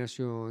haber un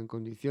gimnasio en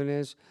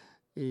condiciones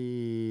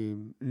y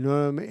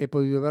no he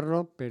podido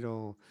verlo,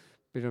 pero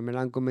me lo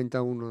han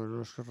comentado uno de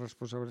los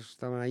responsables que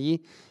estaban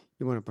allí,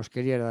 y bueno, pues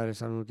quería dar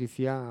esa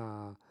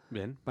noticia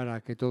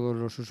para que todos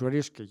los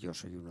usuarios, que yo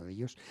soy uno de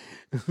ellos,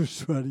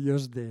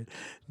 usuarios del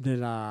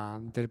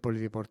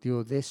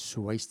polideportivo de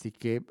Suaisti,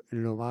 que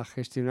lo va a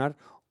gestionar,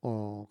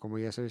 o como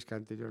ya sabéis que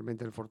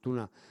anteriormente el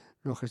Fortuna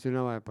lo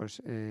gestionaba,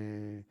 pues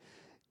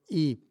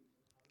y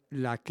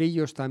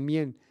aquellos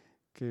también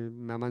que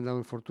me ha mandado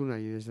el Fortuna,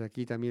 y desde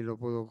aquí también lo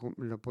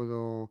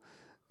puedo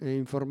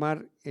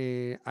informar,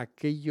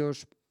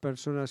 aquellas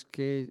personas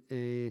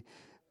que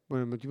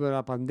el motivo de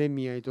la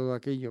pandemia y todo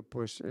aquello,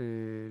 pues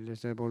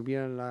les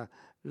devolvieran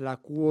la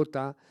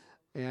cuota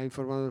ha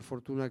informado el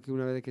Fortuna que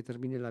una vez que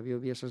termine la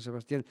biovía San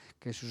Sebastián,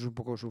 que eso es un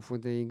poco su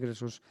fuente de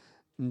ingresos,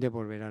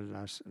 devolverán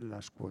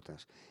las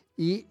cuotas.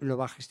 Y lo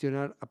va a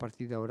gestionar a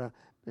partir de ahora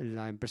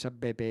la empresa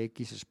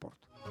BPX Sport.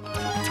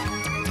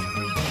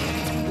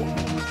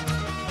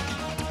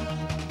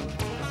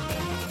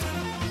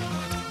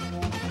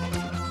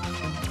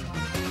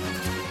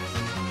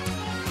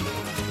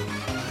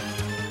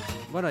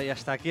 Bueno, y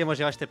hasta aquí hemos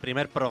llegado a este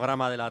primer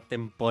programa de la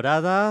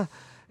temporada,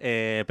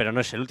 pero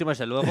no es el último,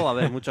 desde luego, va a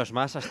haber muchos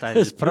más hasta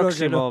el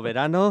próximo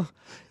verano.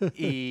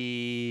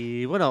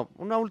 Y bueno,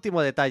 un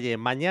último detalle,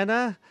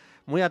 mañana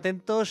muy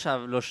atentos a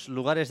los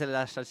lugares de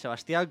la San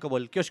Sebastián, como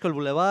el Kiosco El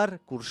Boulevard,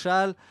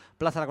 Cursal,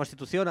 Plaza de la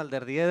Constitución,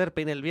 Alderdieder,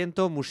 Peine del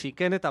Tiempo,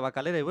 Musiquene,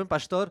 Tabacalera y Buen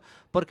Pastor,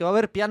 porque va a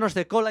haber pianos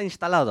de cola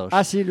instalados.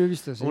 Ah, sí, lo he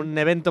visto, sí. Un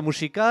evento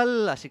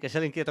musical, así que si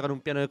alguien quiere tocar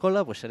un piano de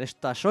cola, pues en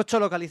estas 8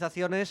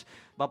 localizaciones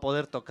va a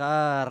poder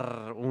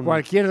tocar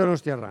cualquier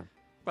donostiarra.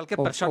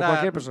 Cualquier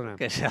persona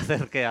que se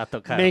acerque a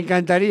tocar. Me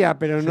encantaría,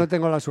 pero no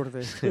tengo la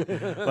suerte.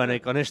 Bueno, y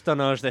con esto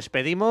nos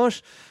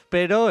despedimos,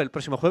 pero el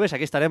próximo jueves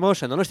aquí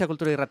estaremos en Donostia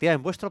Cultura y Ratia,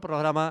 en vuestro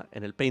programa,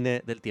 en el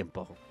Peine del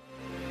Tiempo.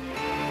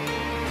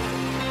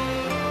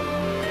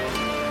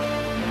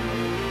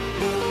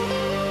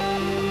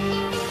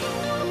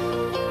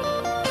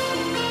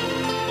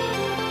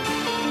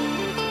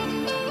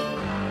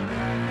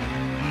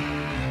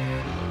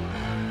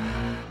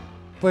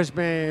 Pues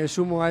me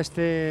sumo a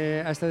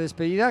esta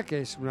despedida,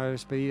 que es una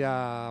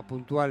despedida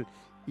puntual,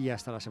 y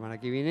hasta la semana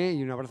que viene,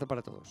 y un abrazo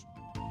para todos.